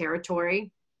into a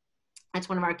territory. That's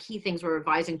one of our key things we're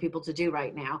advising people to do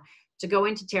right now, to go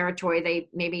into territory they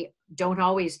maybe don't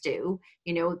always do,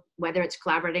 you know, whether it's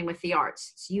collaborating with the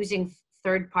arts, it's using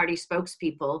third-party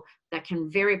spokespeople that can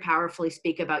very powerfully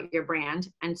speak about your brand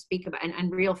and speak about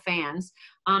and real fans,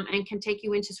 and can take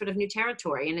you into sort of new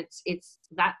territory. And it's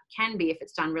that can be, if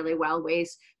it's done really well,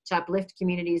 ways to uplift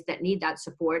communities that need that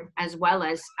support, as well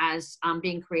as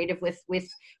being creative with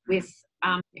who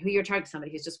you're targeting.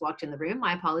 Somebody who's just walked in the room,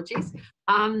 my apologies.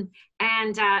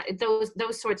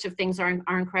 Those sorts of things are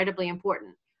incredibly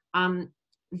important.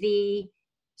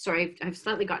 Sorry, I've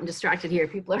slightly gotten distracted here.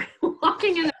 People are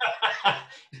walking in the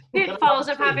pitfalls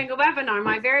of having a webinar.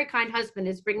 My very kind husband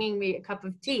is bringing me a cup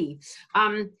of tea.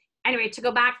 Anyway, to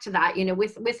go back to that, you know,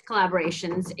 with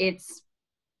collaborations,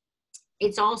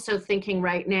 it's also thinking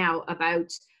right now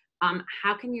about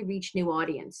how can you reach new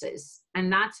audiences?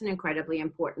 And that's an incredibly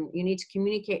important. You need to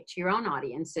communicate to your own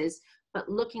audiences, but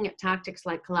looking at tactics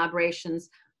like collaborations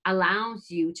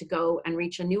allows you to go and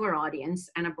reach a newer audience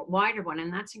and a wider one.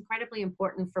 And that's incredibly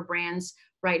important for brands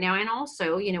right now. And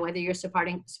also, you know, whether you're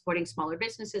supporting smaller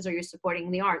businesses or you're supporting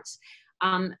the arts,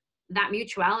 that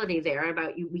mutuality there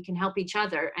about we can help each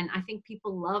other. And I think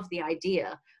people love the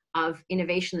idea of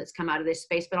innovation that's come out of this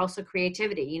space, but also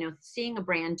creativity, you know, seeing a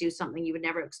brand do something you would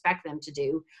never expect them to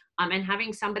do, and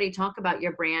having somebody talk about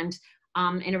your brand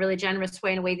in a really generous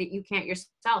way, in a way that you can't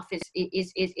yourself,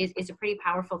 is a pretty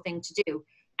powerful thing to do.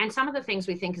 And some of the things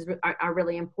we think are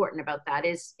really important about that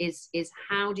is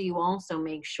how do you also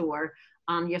make sure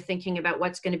you're thinking about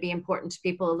what's going to be important to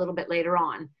people a little bit later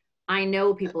on. I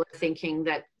know people are thinking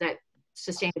that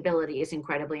sustainability is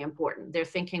incredibly important. They're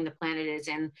thinking the planet is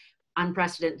in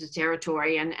unprecedented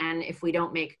territory, and if we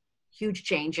don't make huge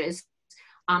changes,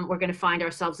 we're going to find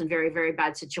ourselves in very, very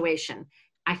bad situation.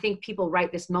 I think people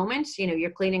right this moment, you know,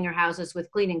 you're cleaning your houses with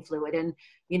cleaning fluid, and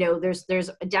you know, there's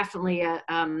definitely a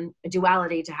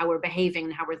duality to how we're behaving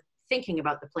and how we're thinking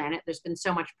about the planet. There's been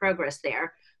so much progress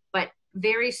there, but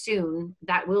very soon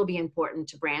that will be important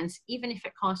to brands, even if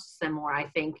it costs them more, I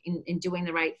think, in doing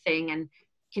the right thing and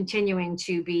continuing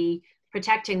to be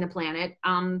protecting the planet,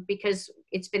 because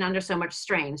it's been under so much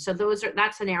strain. So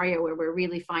that's an area where we're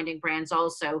really finding brands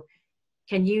also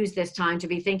can use this time to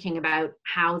be thinking about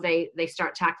how they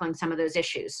start tackling some of those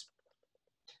issues.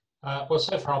 Well,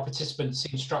 so far our participants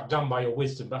seem struck dumb by your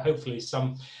wisdom, but hopefully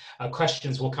some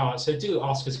questions will come out. So do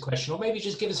ask us a question, or maybe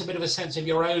just give us a bit of a sense of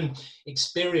your own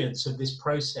experience of this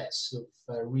process of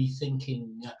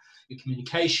rethinking your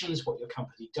communications, what your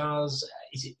company does.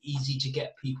 Is it easy to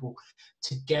get people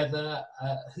together?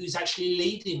 Who's actually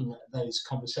leading those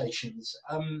conversations?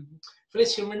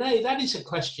 Felicia and Renee, that is a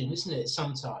question, isn't it,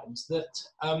 sometimes, that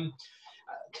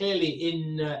clearly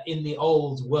in the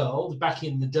old world, back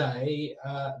in the day,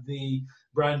 the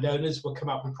brand owners would come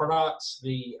up with products,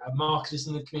 the marketers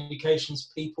and the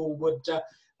communications people would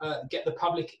get the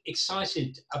public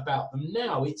excited about them.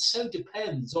 Now it so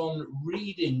depends on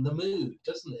reading the mood,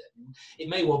 doesn't it? It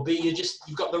may well be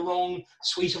you've got the wrong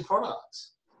suite of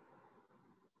products.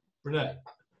 Renee.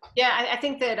 Yeah, I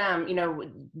think that, you know,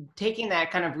 taking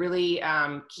that kind of really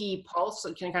key pulse,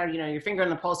 kind of, you know, your finger on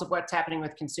the pulse of what's happening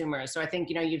with consumers. So I think,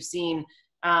 you know, you've seen,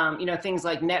 you know, things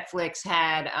like Netflix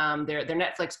had their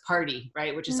Netflix party,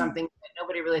 right? Which is something that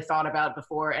nobody really thought about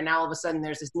before. And now all of a sudden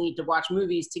there's this need to watch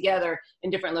movies together in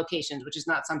different locations, which is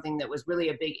not something that was really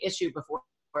a big issue before.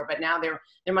 But now there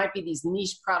might be these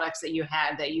niche products that you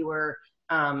had that you were,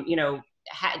 you know,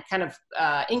 had kind of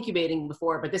incubating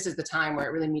before, but this is the time where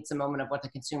it really meets the moment of what the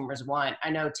consumers want.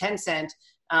 I know Tencent,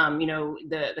 you know,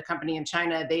 the company in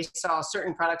China, they saw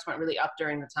certain products went really up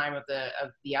during the time of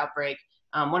the outbreak.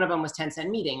 One of them was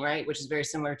Tencent Meeting, right, which is very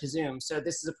similar to Zoom. So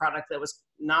this is a product that was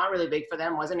not really big for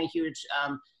them, wasn't a huge,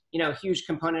 you know, huge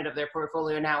component of their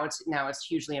portfolio. Now it's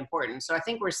hugely important. So I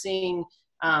think we're seeing,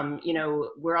 you know,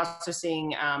 we're also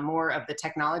seeing more of the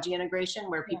technology integration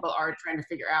where people are trying to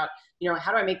figure out, you know,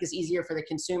 how do I make this easier for the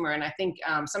consumer? And I think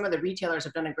some of the retailers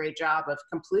have done a great job of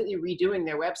completely redoing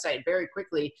their website very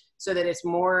quickly so that it's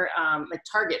more like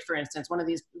Target, for instance. One of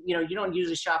these, you know, you don't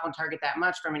usually shop on Target that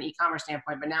much from an e-commerce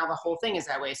standpoint, but now the whole thing is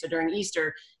that way. So during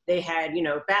Easter, they had, you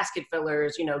know, basket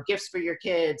fillers, you know, gifts for your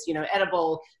kids, you know,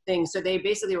 edible things. So they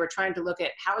basically were trying to look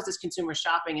at how is this consumer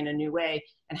shopping in a new way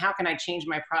and how can I change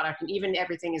my product? And even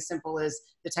everything as simple as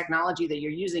the technology that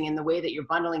you're using and the way that you're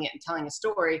bundling it and telling a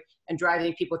story and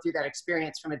driving people through that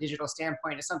experience from a digital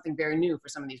standpoint is something very new for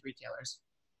some of these retailers.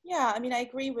 Yeah, I mean, I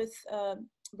agree with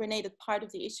Renee that part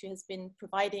of the issue has been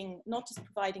not just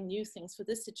providing new things for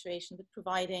this situation, but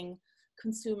providing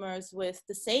consumers with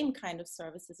the same kind of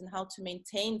services and how to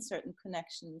maintain certain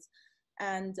connections.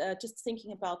 And just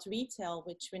thinking about retail,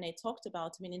 which Renee talked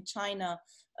about, I mean, in China,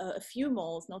 a few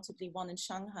malls, notably one in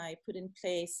Shanghai, put in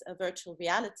place a virtual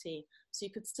reality. So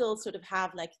you could still sort of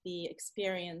have like the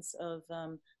experience of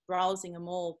browsing a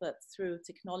mall, but through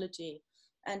technology.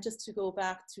 And just to go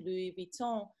back to Louis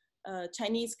Vuitton,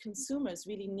 Chinese consumers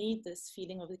really need this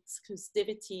feeling of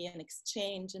exclusivity and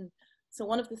exchange. And so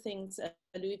one of the things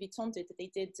Louis Vuitton did,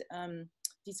 they did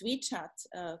these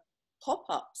WeChat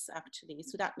pop-ups actually,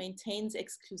 so that maintains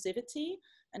exclusivity.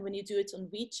 And when you do it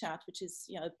on WeChat, which is,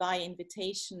 you know, a by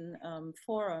invitation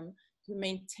forum, you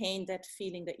maintain that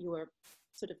feeling that you are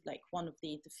sort of like one of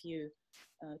the few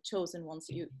chosen ones.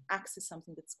 So you access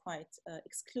something that's quite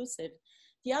exclusive.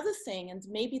 The other thing, and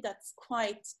maybe that's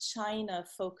quite China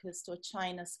focused or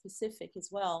China specific as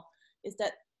well, is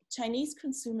that Chinese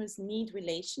consumers need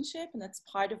relationship, and that's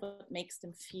part of what makes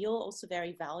them feel also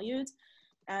very valued.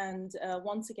 And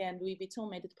once again, Louis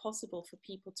Vuitton made it possible for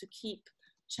people to keep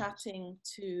chatting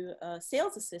to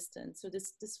sales assistants. So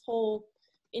this whole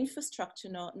infrastructure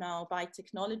now by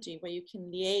technology, where you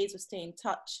can liaise or stay in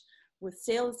touch with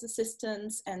sales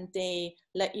assistants, and they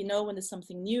let you know when there's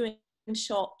something new in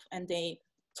shop, and they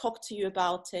talk to you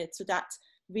about it. So that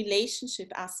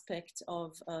relationship aspect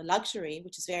of luxury,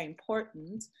 which is very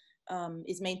important,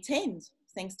 is maintained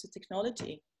thanks to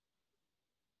technology.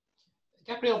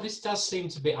 Gabrielle, this does seem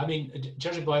to be, I mean,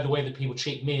 judging by the way that people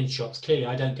treat me in shops, clearly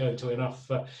I don't go to enough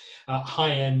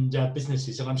high-end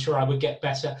businesses, and I'm sure I would get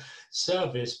better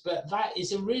service, but that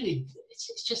is a really,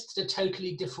 it's just a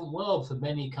totally different world for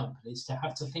many companies to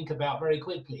have to think about very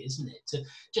quickly, isn't it? To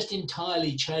just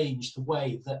entirely change the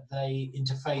way that they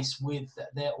interface with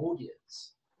their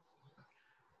audience.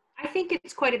 I think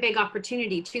it's quite a big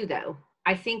opportunity too, though.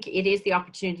 I think it is the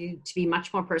opportunity to be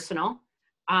much more personal.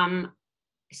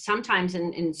 Sometimes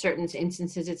in certain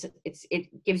instances,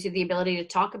 it gives you the ability to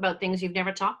talk about things you've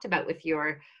never talked about with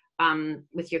your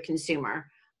consumer.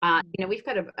 You know, we've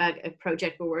got a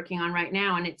project we're working on right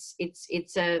now, and it's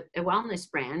a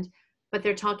wellness brand, but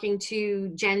they're talking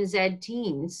to Gen Z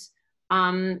teens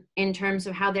in terms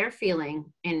of how they're feeling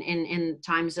in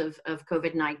times of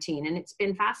COVID-19, and it's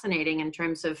been fascinating in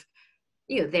terms of,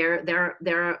 you know,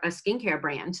 they're a skincare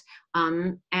brand,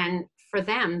 and for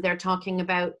them, they're talking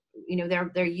about, you know,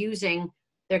 they're using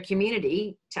their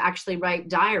community to actually write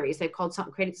diaries. They've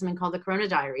created something called the Corona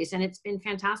Diaries, and it's been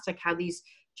fantastic how these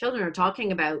children are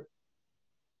talking about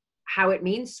how it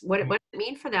means, what it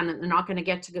means for them that they're not going to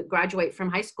get to graduate from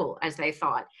high school as they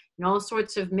thought, and all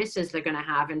sorts of misses they're going to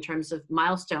have in terms of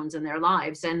milestones in their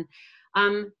lives. And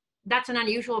that's an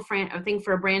unusual thing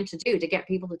for a brand to do, to get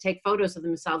people to take photos of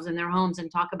themselves in their homes and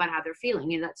talk about how they're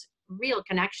feeling. You know, that's real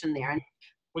connection there. And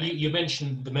well, you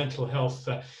mentioned the mental health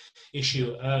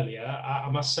issue earlier. I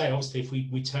must say, obviously, if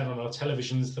we turn on our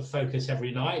televisions, the focus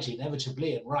every night,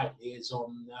 inevitably and rightly, is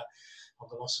on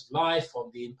the loss of life,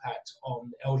 on the impact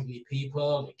on elderly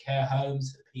people, the care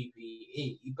homes, the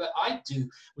PPE. But I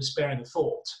was sparing the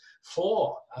thought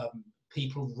for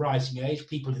people rising age,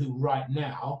 people who right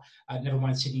now, never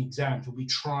mind sitting exams, will be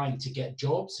trying to get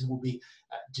jobs, who will be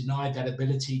denied that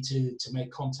ability to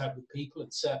make contact with people,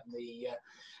 and certainly.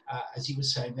 As you were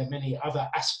saying, there are many other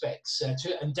aspects to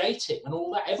it, and dating and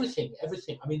all that, everything.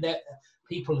 I mean,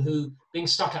 people who being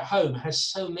stuck at home has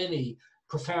so many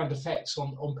profound effects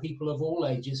on people of all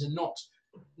ages, and not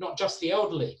just the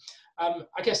elderly.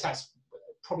 I guess that's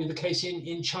probably the case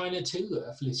in China too,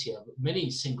 Felicia, many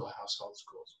single households, of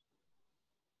course.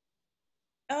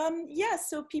 Yes,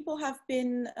 so people have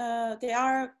been,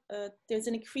 there's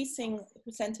an increasing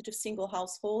percentage of single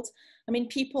households. I mean,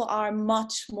 people are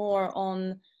much more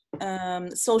on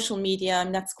social media,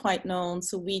 and that's quite known.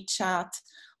 So WeChat,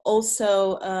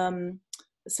 also,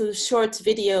 so short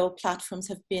video platforms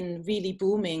have been really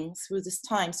booming through this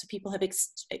time. So people have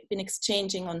been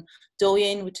exchanging on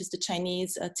Douyin, which is the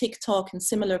Chinese TikTok, and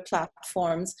similar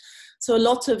platforms. So a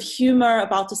lot of humor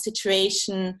about the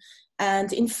situation.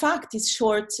 And in fact, these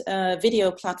short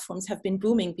video platforms have been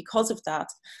booming because of that.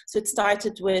 So it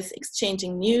started with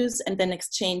exchanging news, and then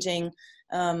exchanging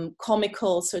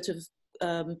comical sort of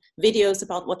videos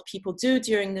about what people do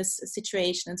during this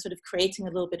situation, and sort of creating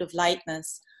a little bit of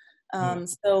lightness.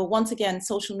 So once again,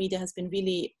 social media has been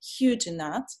really huge in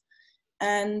that.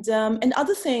 And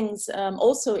other things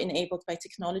also enabled by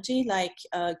technology, like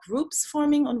groups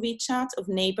forming on WeChat of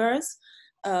neighbors,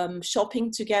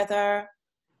 shopping together,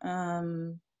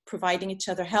 providing each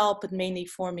other help, but mainly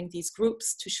forming these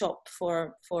groups to shop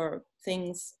for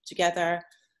things together.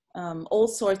 All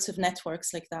sorts of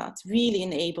networks like that, really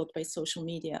enabled by social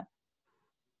media.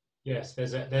 Yes,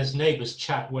 there's neighbours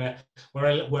chat where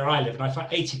I live, and I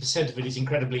find 80% of it is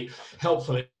incredibly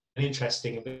helpful and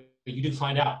interesting. But you do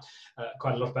find out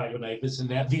quite a lot about your neighbours and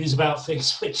their views about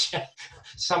things, which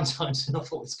sometimes are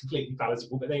not always completely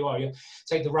palatable. But there you are. You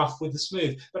take the rough with the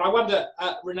smooth. But I wonder,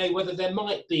 Renee, whether there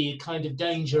might be a kind of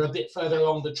danger a bit further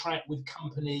along the track with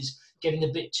companies getting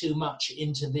a bit too much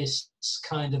into this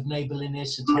kind of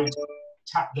neighbourliness and trying to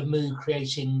tap the mood,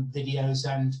 creating videos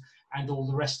and all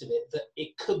the rest of it, that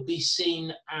it could be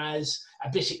seen as a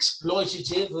bit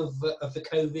exploitative of the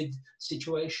COVID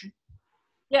situation?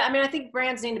 Yeah, I mean, I think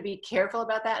brands need to be careful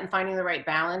about that and finding the right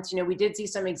balance. You know, we did see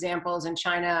some examples in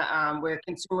China where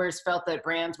consumers felt that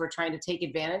brands were trying to take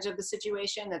advantage of the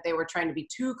situation, that they were trying to be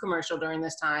too commercial during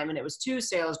this time and it was too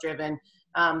sales driven.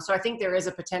 So I think there is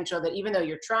a potential that even though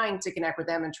you're trying to connect with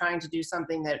them and trying to do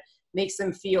something that makes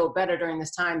them feel better during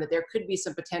this time, that there could be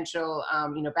some potential,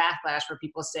 backlash where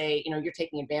people say, you're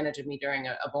taking advantage of me during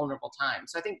a vulnerable time.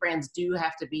 So I think brands do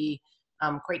have to be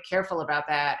quite careful about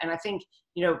that. And I think,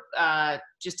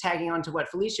 just tagging on to what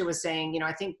Felicia was saying,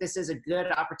 I think this is a good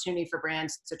opportunity for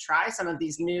brands to try some of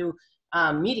these new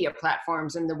media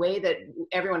platforms, and the way that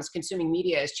everyone is consuming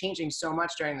media is changing so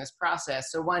much during this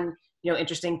process. So one,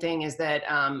 interesting thing is that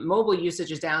mobile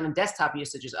usage is down and desktop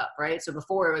usage is up, right? So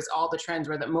before it was all the trends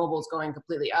were that mobile is going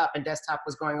completely up and desktop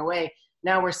was going away.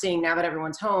 Now we're seeing, now that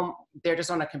everyone's home, they're just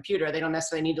on a computer. They don't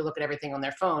necessarily need to look at everything on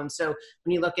their phone. So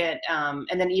when you look at, and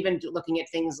then even looking at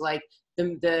things like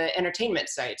the entertainment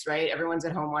sites, right? Everyone's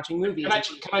at home watching movies.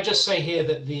 Can I just say here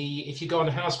that if you go on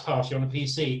a house party on a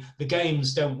PC, the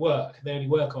games don't work. They only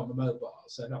work on the mobile.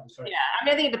 So that was very... Yeah, I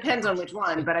mean, I think it depends on which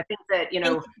one, but I think that,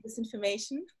 this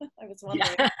information, I was wondering.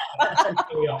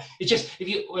 Yeah. It's just, if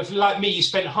you like me, you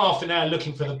spent half an hour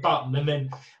looking for the button, and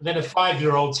then a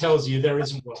 5-year-old tells you there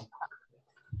isn't one.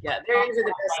 Yeah, there is a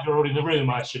best. We're all in the room,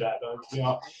 I should add. We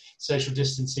are social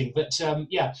distancing. But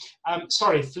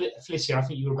sorry, Felicia, I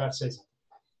think you were about to say something.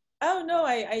 Oh, no,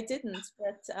 I didn't.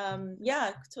 But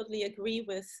I totally agree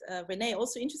with Renee.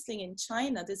 Also interesting, in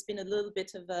China, there's been a little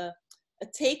bit of a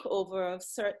takeover of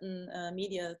certain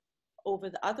media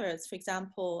over the others. For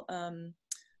example,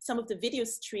 some of the video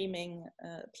streaming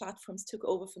platforms took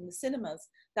over from the cinemas.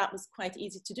 That was quite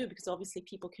easy to do because obviously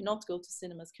people cannot go to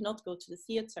cinemas, cannot go to the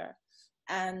theater.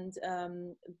 And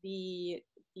the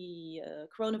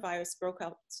coronavirus broke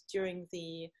out during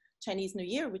the Chinese New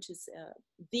Year, which is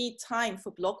the time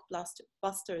for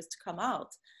blockbusters to come out.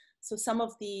 So some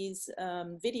of these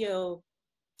video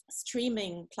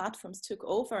streaming platforms took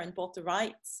over and bought the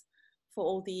rights for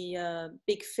all the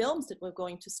big films that were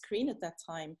going to screen at that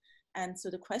time. And so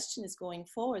the question is, going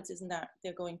forwards, isn't that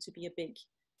they're going to be a big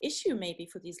issue maybe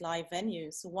for these live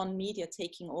venues? So one media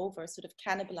taking over, sort of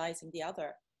cannibalizing the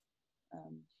other.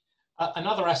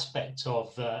 Another aspect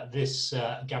of this,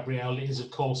 Gabrielle, is of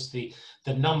course the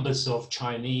numbers of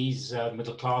Chinese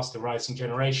middle class, the rising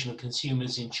generation of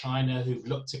consumers in China who've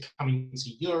looked to coming to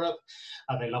Europe.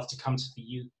 They love to come to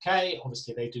the UK.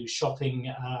 Obviously, they do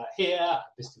shopping here,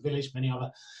 Vista Village, many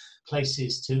other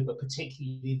places too, but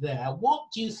particularly there. What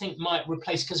do you think might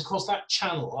replace? Because of course that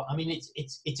channel, I mean,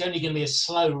 it's only going to be a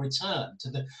slow return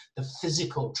to the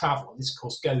physical travel. This of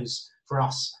course goes for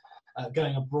us.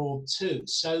 Going abroad too.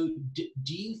 So do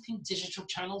you think digital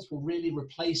channels will really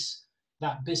replace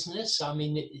that business? I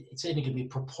mean, it's only going to be a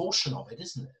proportion of it,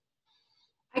 isn't it?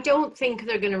 I don't think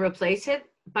they're going to replace it,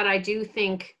 but I do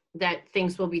think that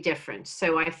things will be different.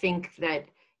 So I think that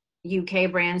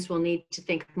UK brands will need to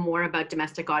think more about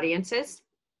domestic audiences.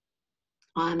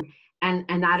 And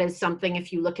that is something,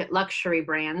 if you look at luxury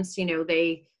brands,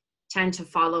 they tend to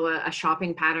follow a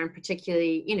shopping pattern,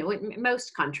 particularly, in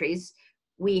most countries.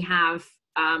 We have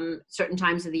certain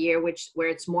times of the year where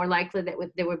it's more likely that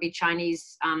there would be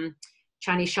Chinese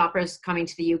shoppers coming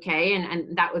to the UK,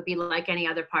 and that would be like any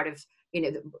other part of,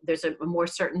 there's a more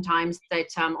certain times that,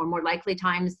 or more likely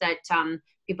times that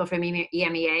people from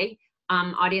EMEA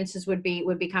audiences would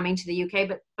be coming to the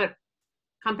UK, but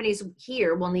companies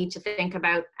here will need to think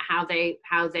about how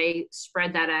they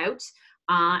spread that out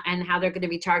and how they're going to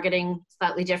be targeting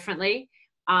slightly differently.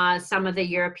 Some of the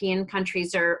European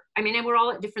countries and we're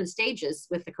all at different stages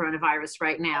with the coronavirus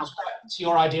right now. It's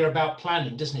your idea about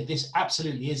planning, doesn't it? This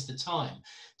absolutely is the time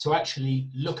to actually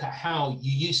look at how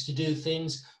you used to do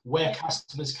things, where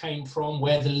customers came from,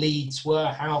 where the leads were,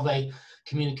 how they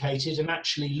communicated, and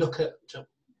actually look at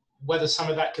whether some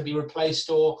of that could be replaced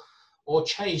or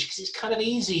changed, because it's kind of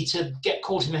easy to get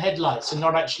caught in the headlights and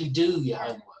not actually do your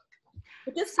homework.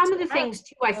 But just some of the things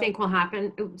too, I think will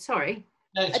happen. Oh, sorry.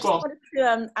 No, I just wanted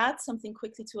to add something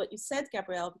quickly to what you said,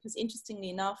 Gabrielle, because interestingly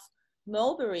enough,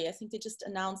 Mulberry, I think they just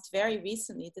announced very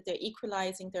recently that they're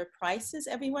equalizing their prices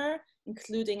everywhere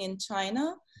including in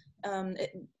China.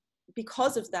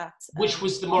 Because of that. Which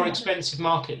was the more expensive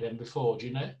market then before, do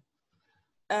you know?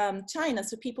 China.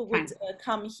 So people would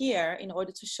come here in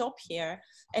order to shop here,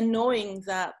 and knowing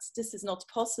that this is not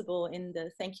possible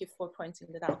thank you for pointing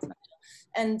that out.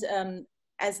 And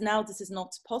as now this is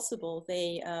not possible,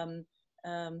 they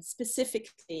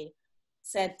specifically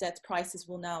said that prices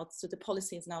will now, so the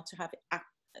policy is now to have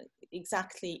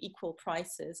exactly equal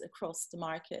prices across the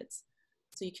markets.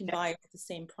 So you can buy at the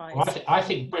same price. Well, I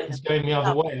think Britain's going the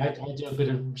other way. I do a bit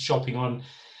of shopping on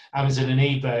Amazon and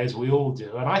eBay, as we all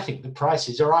do, and I think the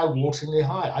prices are eye-wateringly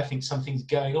high. I think something's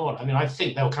going on. I mean, I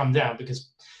think they'll come down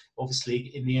because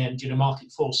obviously in the end,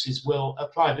 market forces will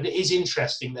apply. But it is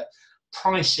interesting that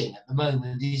pricing at the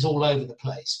moment is all over the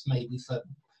place, maybe for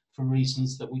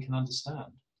reasons that we can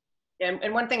understand.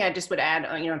 And one thing I just would add,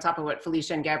 on top of what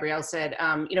Felicia and Gabrielle said,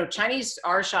 Chinese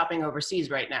are shopping overseas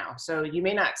right now. So you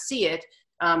may not see it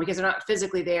because they're not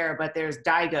physically there, but there's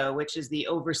Daigou, which is the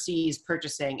overseas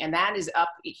purchasing, and that is up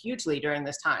hugely during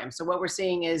this time. So what we're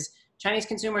seeing is Chinese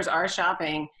consumers are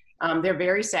shopping. They're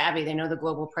very savvy. They know the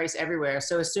global price everywhere.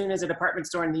 So as soon as a department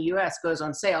store in the US goes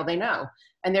on sale, they know,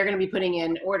 and they're going to be putting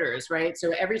in orders, right?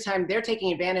 So every time they're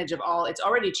taking advantage of it's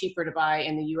already cheaper to buy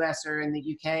in the US or in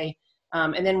the UK.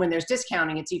 And then when there's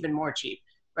discounting, it's even more cheap,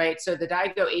 right? So the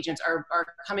Daigou agents are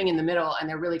coming in the middle, and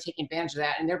they're really taking advantage of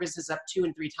that. And their business is up 2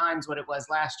 and 3 times what it was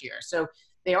last year. So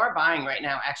they are buying right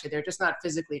now, actually. They're just not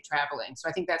physically traveling. So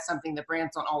I think that's something that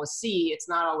brands don't always see. It's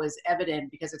not always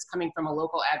evident because it's coming from a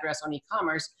local address on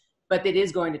e-commerce, but it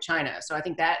is going to China. So I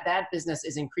think that business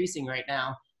is increasing right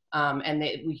now. And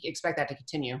we expect that to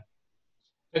continue.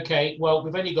 Okay, well,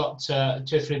 we've only got 2 or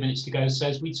 3 minutes to go. So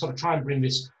as we sort of try and bring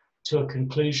this to a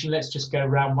conclusion, let's just go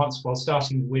around once more,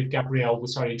 starting with Gabrielle. We're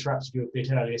sorry, I interrupted you a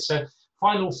bit earlier. So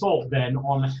final thought then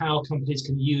on how companies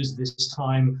can use this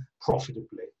time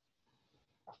profitably.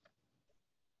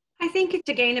 I think it's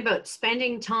again about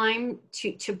spending time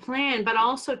to plan, but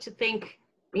also to think,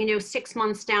 6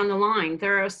 months down the line,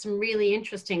 there are some really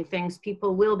interesting things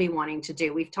people will be wanting to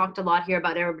do. We've talked a lot here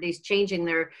about everybody's changing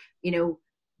their,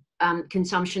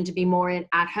 consumption to be more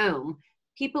at home.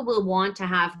 People will want to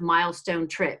have milestone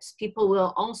trips. People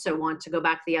will also want to go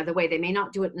back the other way. They may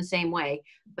not do it in the same way,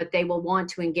 but they will want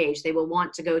to engage. They will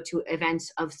want to go to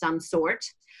events of some sort,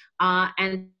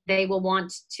 and they will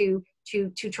want to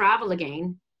travel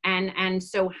again. And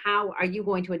so how are you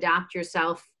going to adapt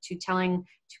yourself to telling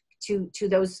to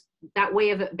that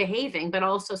way of behaving, but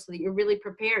also so that you're really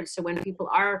prepared. So when people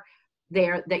are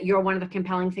there, that you're one of the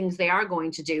compelling things they are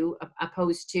going to do,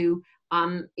 opposed to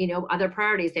other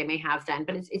priorities they may have then.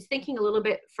 But it's thinking a little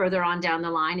bit further on down the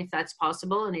line, if that's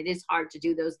possible. And it is hard to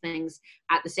do those things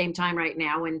at the same time right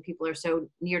now when people are so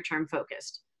near-term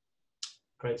focused.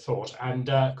 Great thought. And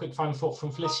quick final thought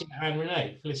from Felicia and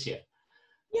Renee. Felicia.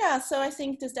 Yeah, so I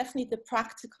think there's definitely the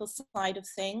practical side of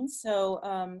things. So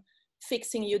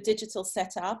fixing your digital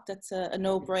setup, that's a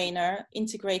no-brainer.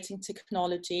 Integrating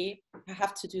technology, I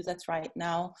have to do that right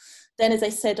now. Then, as I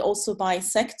said, also by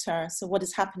sector. So what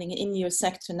is happening in your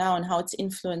sector now and how it's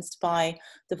influenced by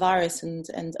the virus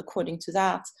and according to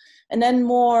that. And then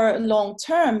more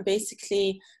long-term,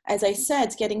 basically, as I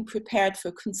said, getting prepared for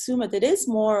a consumer that is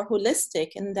more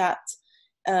holistic and that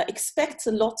expects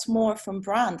a lot more from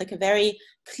brand, like a very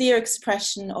clear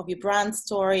expression of your brand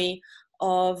story,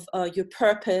 of your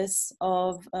purpose,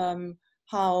 of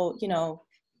how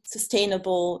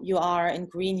sustainable you are and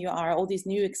green you are, all these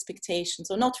new expectations,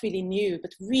 or not really new,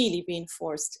 but really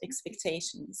reinforced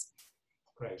expectations.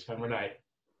 Great. And Renee?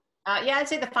 Yeah, I'd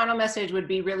say the final message would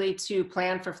be really to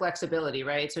plan for flexibility,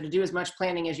 right? So to do as much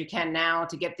planning as you can now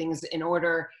to get things in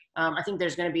order. I think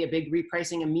there's going to be a big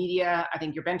repricing of media. I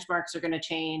think your benchmarks are going to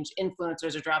change.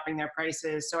 Influencers are dropping their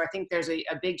prices. So I think there's a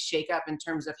big shakeup in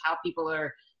terms of how people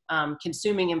are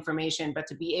consuming information, but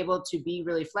to be able to be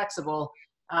really flexible.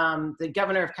 The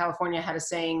governor of California had a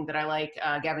saying that I like,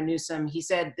 Gavin Newsom. He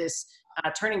said this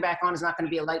turning back on is not going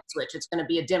to be a light switch. It's going to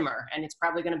be a dimmer, and it's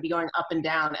probably going to be going up and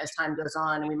down as time goes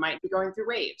on, and we might be going through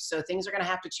waves. So things are going to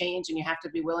have to change, and you have to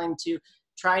be willing to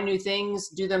try new things,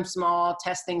 do them small,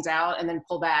 test things out, and then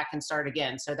pull back and start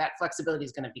again. So that flexibility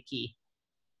is going to be key.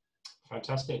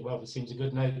 Fantastic. Well, this seems a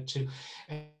good note to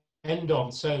end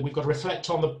on. So we've got to reflect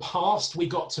on the past, we've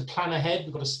got to plan ahead,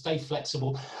 we've got to stay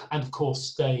flexible, and of course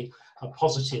stay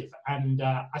positive, and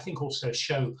I think also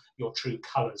show your true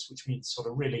colours, which means sort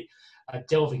of really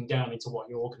delving down into what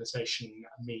your organisation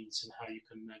means and how you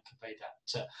can convey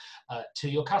that to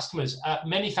your customers.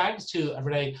 Many thanks to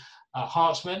Renee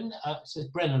Hartman, it says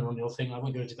Brennan on your thing, I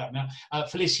won't go into that now,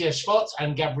 Felicia Schwartz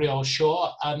and Gabrielle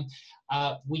Shaw.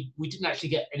 We didn't actually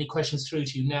get any questions through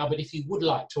to you now, but if you would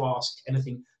like to ask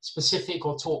anything specific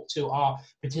or talk to our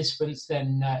participants,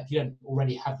 then if you don't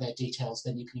already have their details,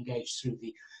 then you can engage through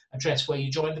the address where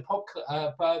you joined the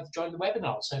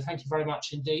webinar. So thank you very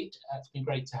much indeed. It's been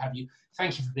great to have you.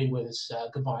 Thank you for being with us.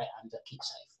 Goodbye and keep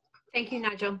safe. Thank you,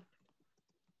 Nigel.